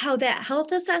how that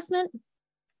health assessment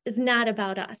is not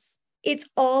about us. It's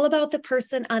all about the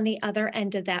person on the other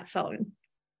end of that phone.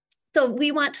 So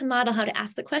we want to model how to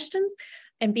ask the questions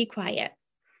and be quiet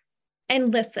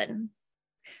and listen.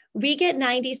 We get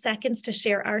 90 seconds to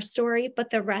share our story,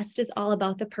 but the rest is all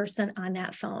about the person on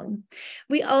that phone.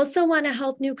 We also want to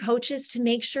help new coaches to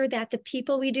make sure that the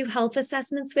people we do health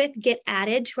assessments with get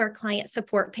added to our client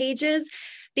support pages,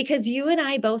 because you and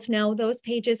I both know those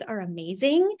pages are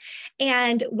amazing.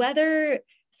 And whether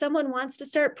someone wants to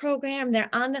start program, they're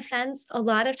on the fence, a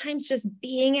lot of times just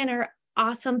being in our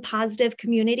awesome, positive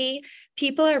community,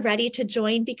 people are ready to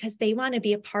join because they want to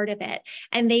be a part of it.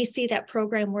 And they see that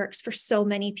program works for so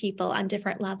many people on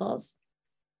different levels.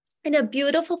 And a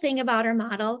beautiful thing about our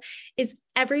model is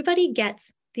everybody gets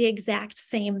the exact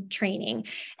same training.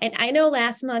 And I know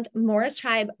last month, Morris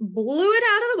Tribe blew it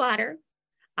out of the water.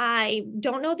 I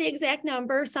don't know the exact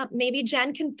number. Maybe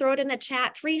Jen can throw it in the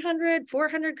chat, 300,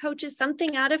 400 coaches,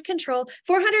 something out of control,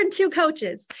 402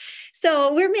 coaches.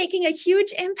 So we're making a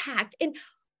huge impact. And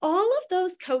all of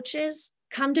those coaches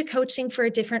come to coaching for a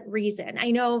different reason.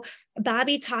 I know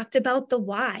Bobby talked about the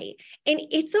why, and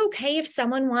it's okay if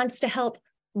someone wants to help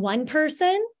one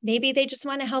person, maybe they just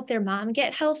want to help their mom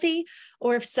get healthy,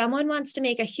 or if someone wants to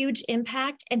make a huge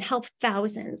impact and help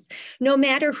thousands. No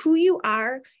matter who you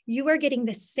are getting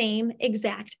the same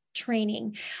exact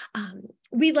training.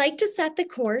 We like to set the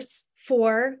course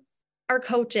for our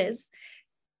coaches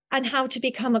on how to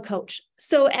become a coach.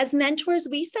 So as mentors,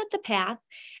 we set the path,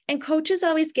 and coaches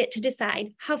always get to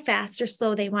decide how fast or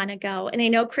slow they want to go. And I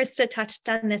know Krista touched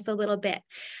on this a little bit.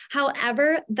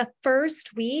 However, the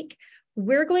first week,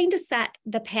 we're going to set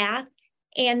the path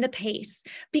and the pace,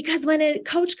 because when a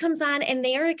coach comes on and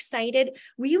they are excited,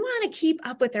 we want to keep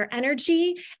up with their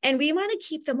energy and we want to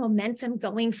keep the momentum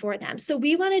going for them. So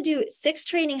we want to do 6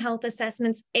 training health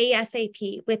assessments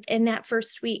ASAP within that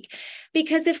first week,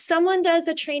 because if someone does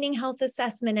a training health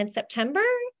assessment in September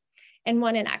and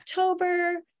one in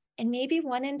October and maybe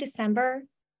one in December,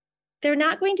 they're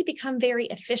not going to become very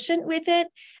efficient with it,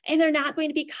 and they're not going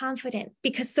to be confident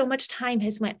because so much time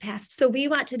has went past. So we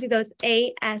want to do those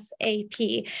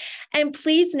ASAP. And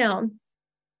please know,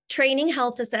 training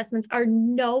health assessments are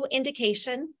no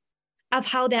indication of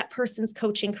how that person's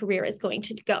coaching career is going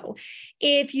to go.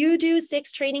 If you do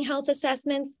 6 training health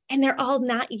assessments and they're all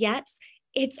not yet,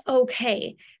 it's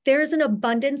okay. There's an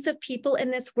abundance of people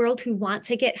in this world who want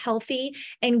to get healthy,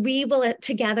 and we will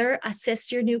together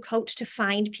assist your new coach to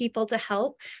find people to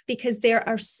help, because there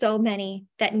are so many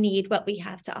that need what we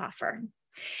have to offer.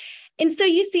 And so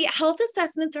you see, health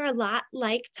assessments are a lot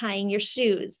like tying your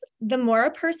shoes. The more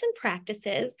a person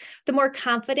practices, the more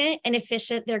confident and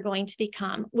efficient they're going to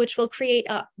become, which will create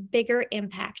a bigger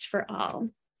impact for all.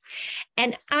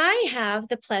 And I have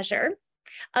the pleasure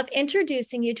of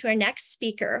introducing you to our next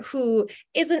speaker, who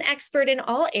is an expert in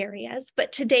all areas,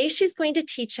 but today she's going to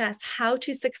teach us how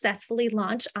to successfully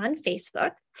launch on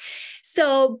Facebook.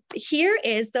 So here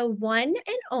is the one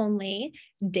and only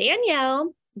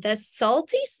Danielle, the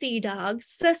Salty Sea Dog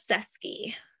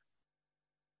Saseski.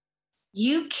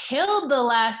 You killed the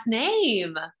last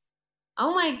name.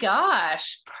 Oh my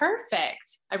gosh,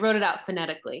 perfect. I wrote it out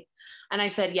phonetically. And I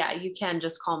said, yeah, you can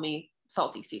just call me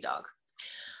Salty Sea Dog.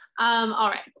 All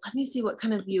right, let me see what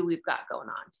kind of view we've got going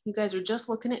on. You guys are just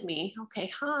looking at me.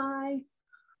 Okay, hi.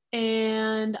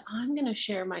 And I'm gonna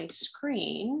share my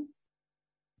screen.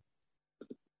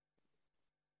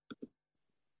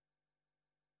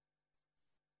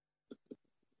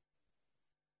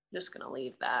 Just gonna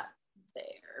leave that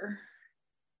there.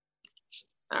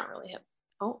 I don't really have,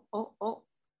 oh.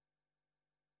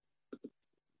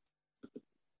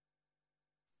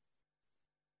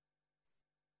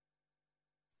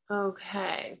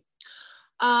 Okay.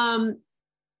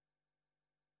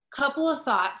 Couple of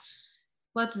thoughts.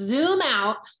 Let's zoom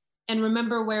out and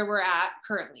remember where we're at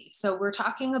currently. So we're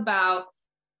talking about,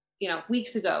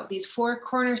 weeks ago, these 4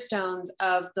 cornerstones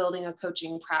of building a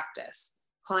coaching practice: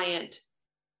 client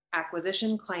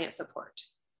acquisition, client support.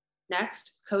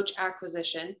 Next, coach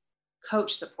acquisition,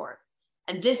 coach support.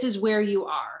 And this is where you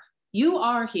are. You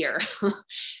are here,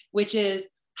 which is,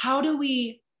 how do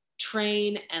we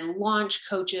train and launch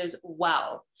coaches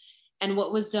well? And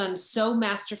what was done so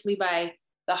masterfully by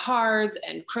the Hards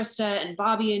and Krista and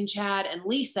Bobby and Chad and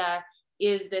Lisa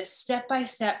is this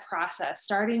step-by-step process,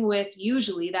 starting with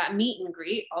usually that meet and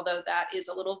greet, although that is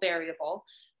a little variable.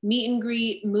 Meet and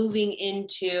greet, moving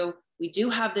into, we do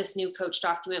have this new coach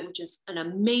document, which is an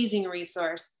amazing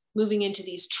resource, moving into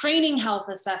these training health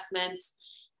assessments.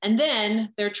 And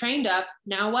then they're trained up.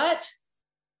 Now what?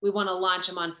 We want to launch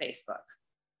them on Facebook.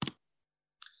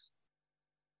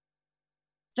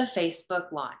 The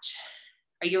Facebook launch.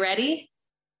 Are you ready?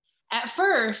 At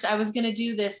first, I was going to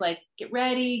do this like, get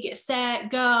ready, get set,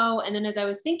 go. And then as I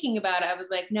was thinking about it, I was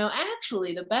like, no,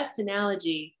 actually, the best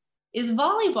analogy is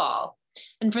volleyball.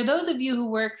 And for those of you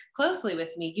who work closely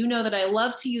with me, you know that I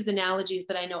love to use analogies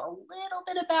that I know a little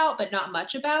bit about, but not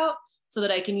much about, so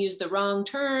that I can use the wrong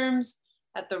terms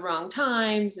at the wrong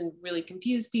times and really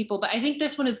confuse people. But I think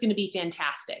this one is going to be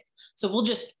fantastic. So we'll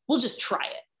just try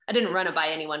it. I didn't run it by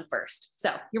anyone first,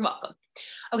 so you're welcome.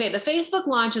 Okay, the Facebook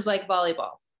launch is like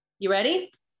volleyball. You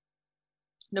ready?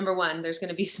 Number 1, there's going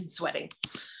to be some sweating.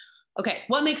 Okay,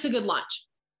 what makes a good launch?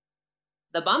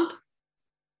 The bump,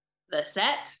 the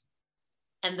set,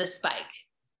 and the spike.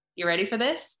 You ready for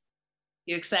this?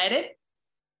 You excited?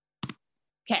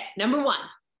 Okay, number 1,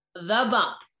 the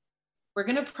bump. We're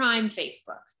going to prime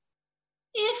Facebook,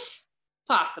 if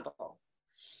possible.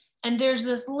 And there's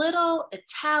this little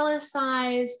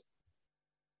italicized,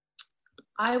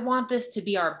 I want this to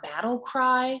be our battle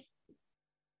cry.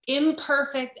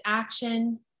 Imperfect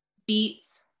action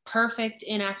beats perfect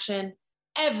inaction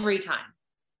every time.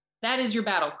 That is your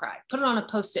battle cry. Put it on a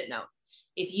Post-it note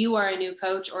if you are a new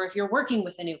coach or if you're working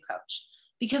with a new coach.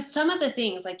 Because some of the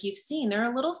things, like you've seen,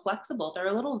 they're a little flexible, they're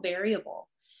a little variable.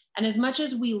 And as much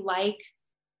as we like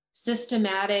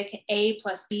systematic A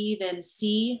plus B then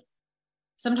C,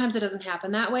 sometimes it doesn't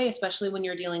happen that way, especially when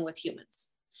you're dealing with humans.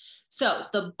 So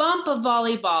the bump of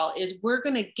volleyball is we're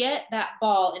going to get that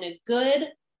ball in a good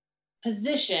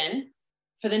position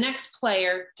for the next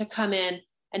player to come in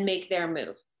and make their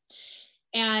move.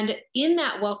 And in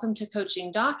that Welcome to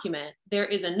Coaching document, there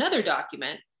is another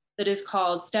document that is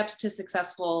called Steps to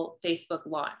Successful Facebook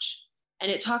Launch.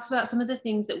 And it talks about some of the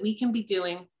things that we can be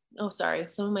doing. Oh, sorry,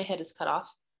 some of my head is cut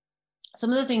off. Some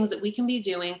of the things that we can be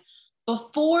doing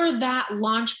before that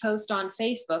launch post on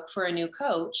Facebook for a new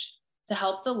coach to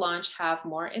help the launch have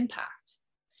more impact.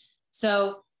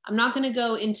 So I'm not going to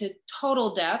go into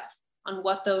total depth on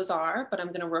what those are, but I'm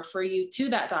going to refer you to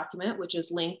that document, which is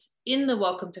linked in the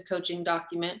Welcome to Coaching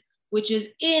document, which is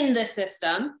in the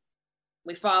system.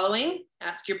 We following?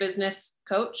 Ask your business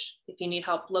coach if you need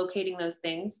help locating those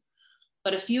things.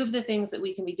 But a few of the things that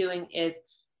we can be doing is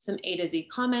some A to Z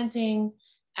commenting,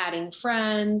 adding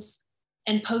friends,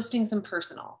 and posting some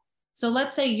personal. So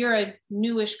let's say you're a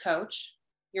newish coach,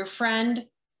 your friend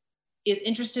is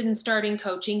interested in starting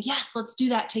coaching. Yes, let's do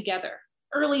that together.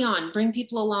 Early on, bring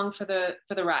people along for the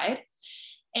ride.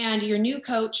 And your new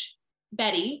coach,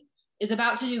 Betty, is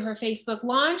about to do her Facebook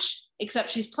launch, except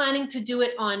she's planning to do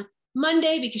it on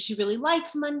Monday because she really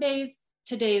likes Mondays.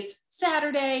 Today's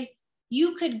Saturday.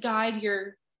 You could guide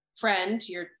your friend,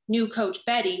 your new coach,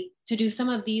 Betty, to do some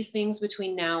of these things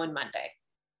between now and Monday.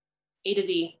 A to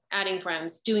Z, adding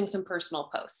friends, doing some personal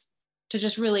posts to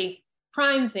just really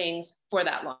prime things for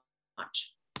that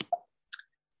launch.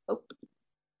 Oh.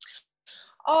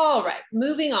 All right,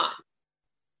 moving on.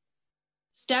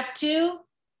 Step 2,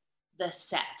 the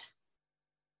set.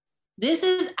 This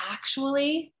is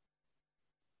actually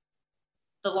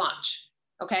the launch,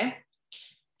 okay?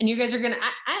 And you guys are gonna,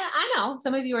 I know,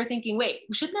 some of you are thinking, wait,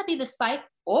 shouldn't that be the spike?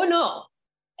 Oh no,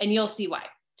 and you'll see why.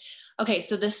 Okay,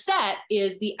 so the set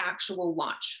is the actual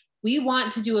launch. We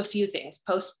want to do a few things.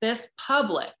 Post this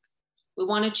public. We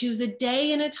want to choose a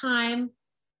day and a time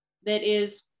that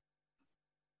is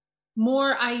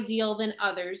more ideal than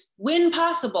others when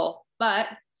possible, but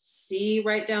see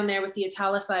right down there with the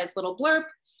italicized little blurb,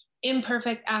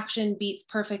 imperfect action beats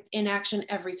perfect inaction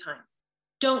every time.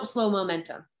 Don't slow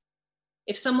momentum.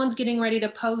 If someone's getting ready to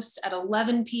post at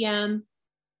 11 p.m.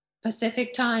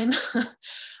 Pacific time,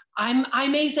 I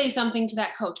may say something to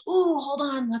that coach. Oh, hold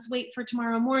on, let's wait for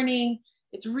tomorrow morning.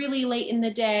 It's really late in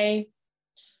the day,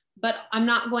 but I'm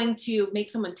not going to make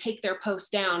someone take their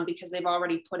post down because they've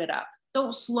already put it up.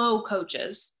 Don't slow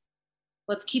coaches.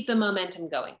 Let's keep the momentum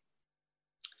going.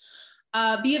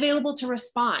 Be available to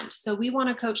respond. So we want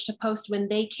a coach to post when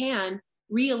they can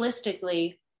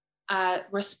realistically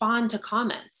respond to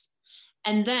comments.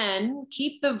 And then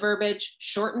keep the verbiage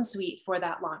short and sweet for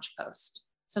that launch post.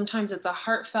 Sometimes it's a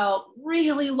heartfelt,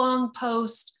 really long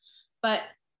post, but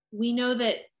we know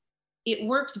that it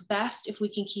works best if we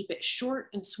can keep it short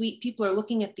and sweet. People are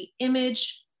looking at the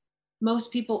image.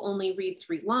 Most people only read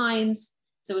 3 lines.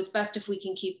 So it's best if we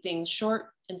can keep things short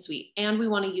and sweet. And we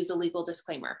want to use a legal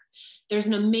disclaimer. There's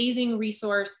an amazing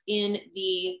resource in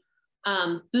the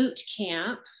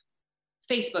Bootcamp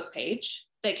Facebook page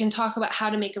that can talk about how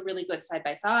to make a really good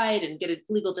side-by-side and get a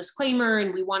legal disclaimer.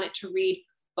 And we want it to read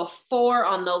before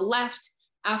on the left,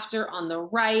 after on the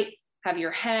right, have your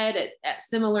head at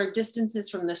similar distances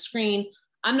from the screen.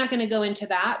 I'm not going to go into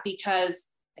that because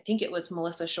I think it was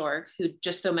Melissa Shorg, who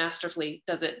just so masterfully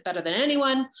does it better than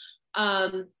anyone,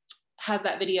 has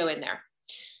that video in there.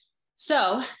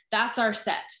 So that's our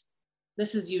set.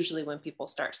 This is usually when people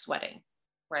start sweating,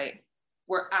 right?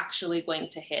 We're actually going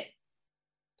to hit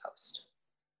post.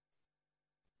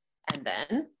 And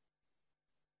then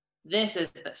this is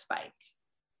the spike.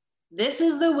 This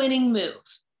is the winning move.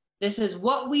 This is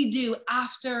what we do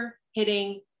after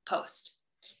hitting post.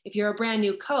 If you're a brand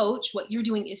new coach, what you're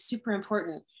doing is super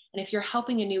important. And if you're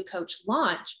helping a new coach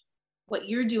launch, what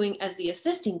you're doing as the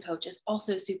assisting coach is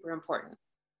also super important.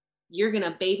 You're going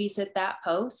to babysit that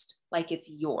post like it's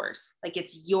yours, like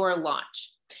it's your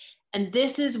launch. And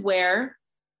this is where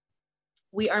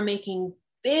we are making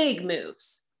big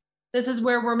moves. This is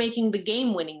where we're making the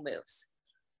game-winning moves,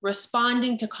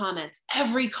 responding to comments,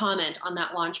 every comment on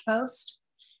that launch post.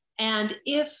 And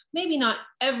if maybe not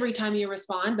every time you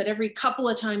respond, but every couple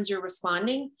of times you're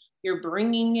responding, you're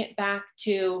bringing it back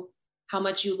to how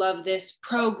much you love this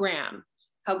program,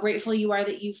 how grateful you are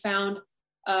that you found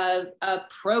a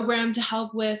program to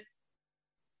help with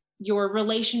your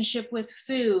relationship with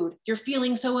food. You're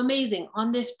feeling so amazing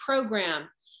on this program.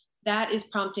 That is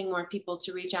prompting more people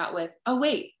to reach out with, oh,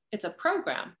 wait, it's a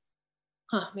program.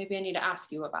 Huh, maybe I need to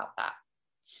ask you about that.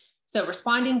 So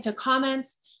responding to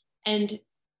comments, and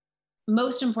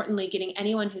most importantly, getting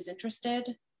anyone who's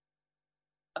interested,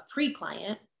 a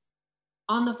pre-client,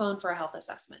 on the phone for a health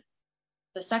assessment.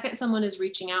 The second someone is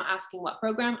reaching out asking what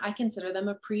program, I consider them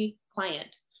a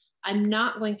pre-client. I'm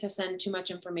not going to send too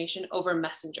much information over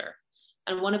Messenger.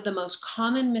 And one of the most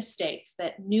common mistakes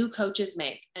that new coaches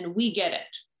make, and we get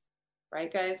it,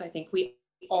 right, guys? I think we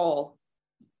all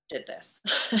did this.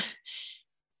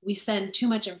 We send too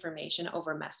much information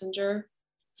over Messenger,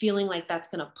 feeling like that's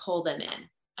going to pull them in.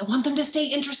 I want them to stay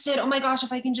interested. Oh my gosh,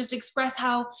 if I can just express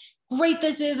how great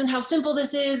this is and how simple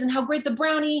this is and how great the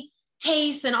brownie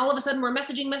tastes. And all of a sudden we're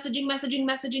messaging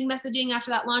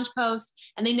after that launch post,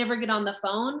 and they never get on the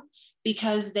phone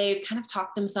because they've kind of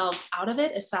talked themselves out of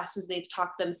it as fast as they've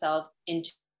talked themselves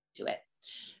into it.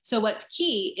 So what's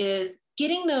key is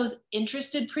getting those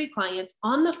interested pre-clients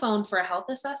on the phone for a health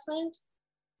assessment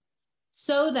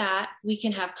so that we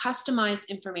can have customized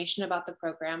information about the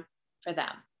program for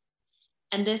them.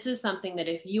 And this is something that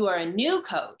if you are a new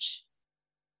coach,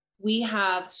 we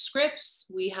have scripts,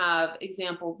 we have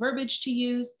example verbiage to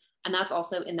use, and that's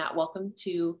also in that welcome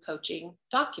to coaching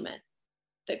document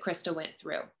that Krista went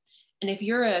through. And if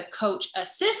you're a coach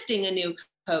assisting a new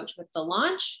coach with the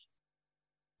launch,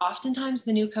 oftentimes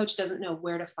the new coach doesn't know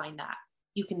where to find that.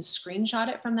 You can screenshot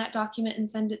it from that document and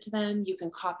send it to them. You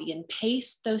can copy and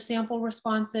paste those sample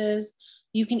responses.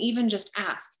 You can even just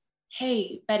ask,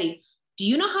 hey, Betty, do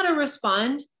you know how to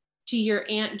respond to your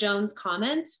Aunt Joan's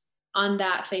comment on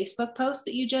that Facebook post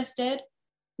that you just did?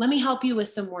 Let me help you with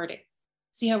some wording.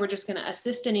 See how we're just going to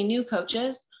assist any new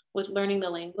coaches with learning the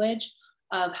language.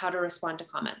 of how to respond to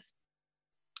comments.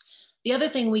 The other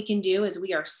thing we can do is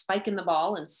we are spiking the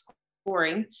ball and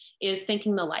scoring is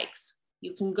thanking the likes.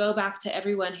 You can go back to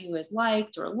everyone who has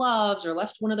liked or loved or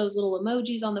left one of those little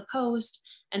emojis on the post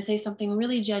and say something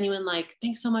really genuine like,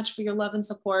 thanks so much for your love and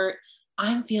support.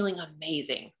 I'm feeling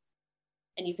amazing.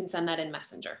 And you can send that in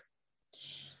Messenger.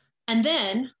 And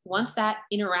then once that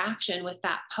interaction with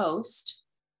that post,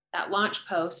 that launch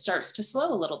post starts to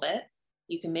slow a little bit,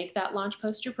 you can make that launch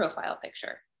post your profile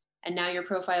picture. And now your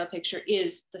profile picture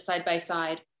is the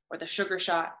side-by-side or the sugar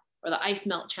shot or the ice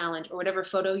melt challenge or whatever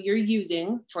photo you're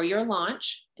using for your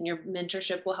launch, and your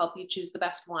mentorship will help you choose the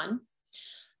best one.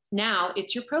 Now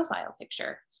it's your profile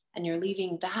picture, and you're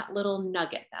leaving that little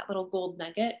nugget, that little gold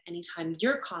nugget, anytime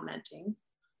you're commenting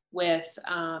with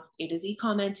A to Z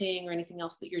commenting or anything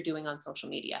else that you're doing on social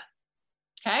media.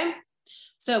 Okay,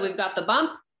 so we've got the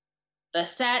bump, the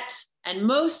set, and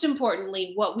most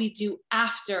importantly, what we do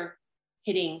after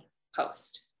hitting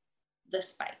post, the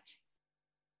spike.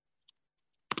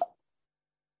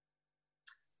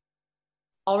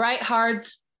 All right,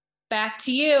 Hards, back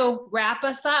to you. Wrap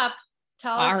us up.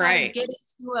 Tell us how to get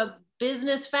into a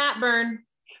business fat burn.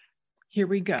 Here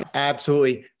we go.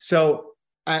 Absolutely. So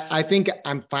I think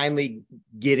I'm finally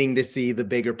getting to see the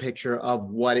bigger picture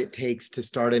of what it takes to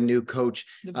start a new coach.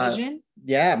 The vision?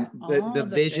 The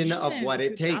vision of what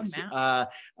it takes,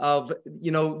 of,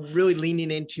 really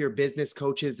leaning into your business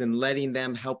coaches and letting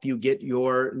them help you get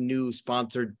your new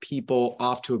sponsored people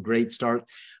off to a great start.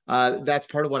 That's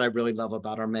part of what I really love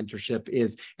about our mentorship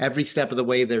is every step of the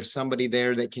way, there's somebody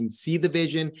there that can see the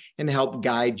vision and help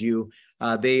guide you.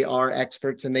 They are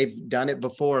experts and they've done it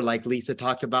before. Like Lisa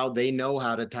talked about, they know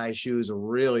how to tie shoes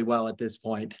really well at this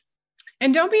point.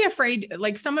 And don't be afraid.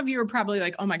 Like some of you are probably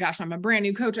like, oh my gosh, I'm a brand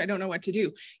new coach. I don't know what to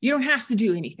do. You don't have to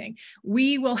do anything.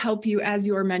 We will help you as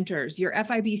your mentors. Your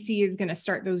FIBC is going to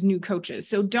start those new coaches.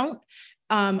 So don't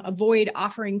avoid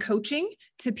offering coaching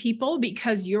to people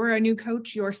because you're a new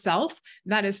coach yourself.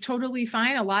 That is totally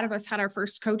fine. A lot of us had our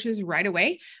first coaches right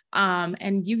away.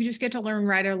 And you just get to learn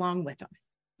right along with them.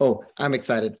 Oh, I'm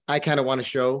excited. I kind of want to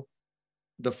show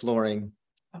the flooring.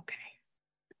 Okay.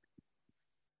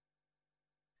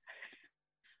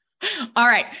 All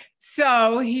right.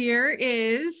 So here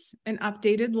is an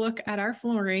updated look at our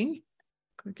flooring.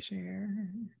 Click share.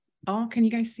 Oh, can you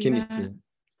guys see that? Can you see?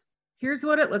 Here's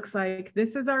what it looks like.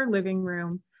 This is our living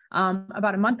room.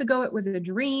 About a month ago, it was a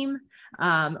dream.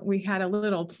 We had a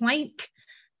little plank.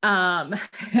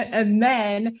 And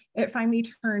then it finally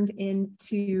turned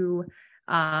into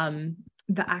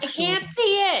the actual. I can't see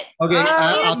it. Okay,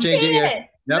 I'll change it here.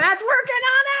 Yep. That's working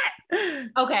on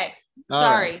it. Okay, All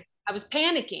sorry. right. I was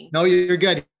panicking. No, you're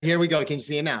good. Here we go. Can you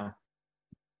see it now?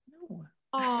 No.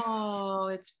 Oh,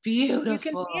 it's beautiful. You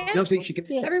can see it? No, think she can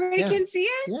see it. Everybody can see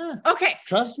it? Yeah. Okay.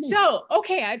 Trust me. So,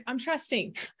 okay, I'm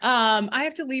trusting. I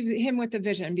have to leave him with the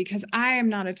vision because I am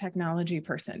not a technology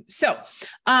person. So,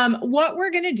 what we're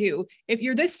going to do, if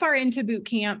you're this far into boot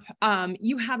camp,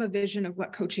 you have a vision of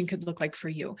what coaching could look like for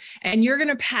you, and you're going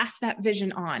to pass that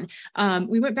vision on.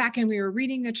 We went back and we were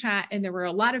reading the chat, and there were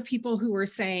a lot of people who were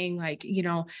saying like,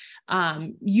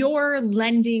 you're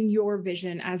lending your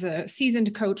vision as a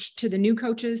seasoned coach to the new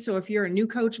coaches. So if you're a new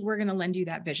coach, we're going to lend you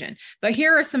that vision. But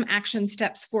here are some action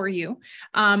steps for you.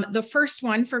 The first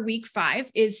one for week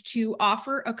 5 is to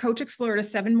offer a Coach Explorer to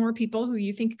 7 more people who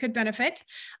you think could benefit.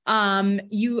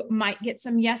 You might get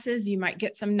some yeses, you might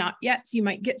get some not yets, you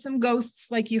might get some ghosts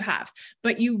like you have,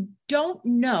 but you don't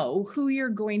know who you're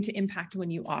going to impact when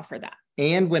you offer that.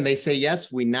 And when they say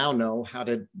yes, we now know how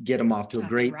to get them off to a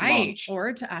great launch.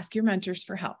 Or to ask your mentors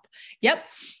for help. Yep.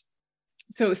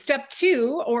 So step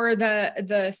 2, or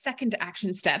the second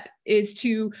action step, is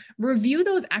to review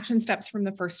those action steps from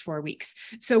the first 4 weeks.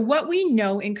 So what we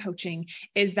know in coaching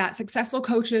is that successful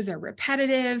coaches are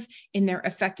repetitive in their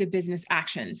effective business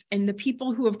actions. And the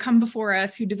people who have come before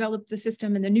us, who developed the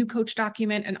system and the new coach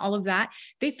document and all of that,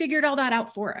 they figured all that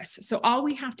out for us. So all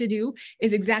we have to do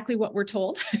is exactly what we're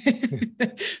told.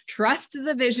 Trust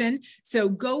the vision. So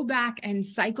go back and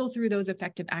cycle through those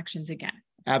effective actions again.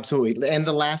 Absolutely. And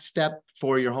the last step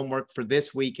for your homework for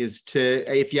this week is to,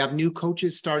 if you have new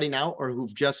coaches starting out or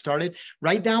who've just started,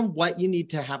 write down what you need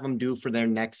to have them do for their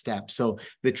next step. So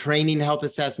the training health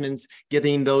assessments,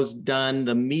 getting those done,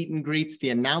 the meet and greets,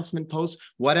 the announcement posts,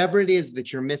 whatever it is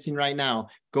that you're missing right now,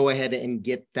 go ahead and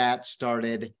get that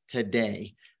started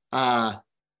today. I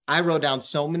wrote down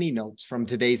so many notes from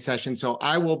today's session, so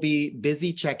I will be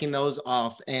busy checking those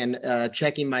off and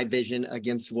checking my vision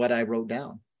against what I wrote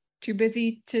down. Too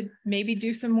busy to maybe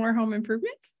do some more home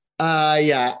improvements?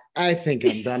 Yeah, I think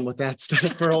I'm done with that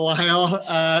stuff for a while.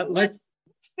 Let's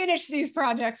finish these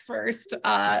projects first.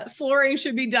 Flooring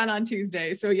should be done on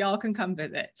Tuesday, so y'all can come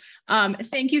visit.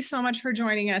 Thank you so much for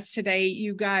joining us today.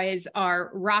 You guys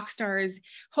are rock stars.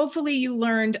 Hopefully you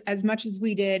learned as much as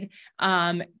we did.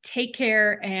 Take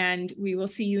care, and we will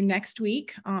see you next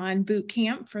week on boot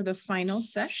camp for the final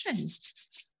session.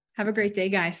 Have a great day,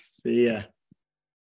 guys. See ya.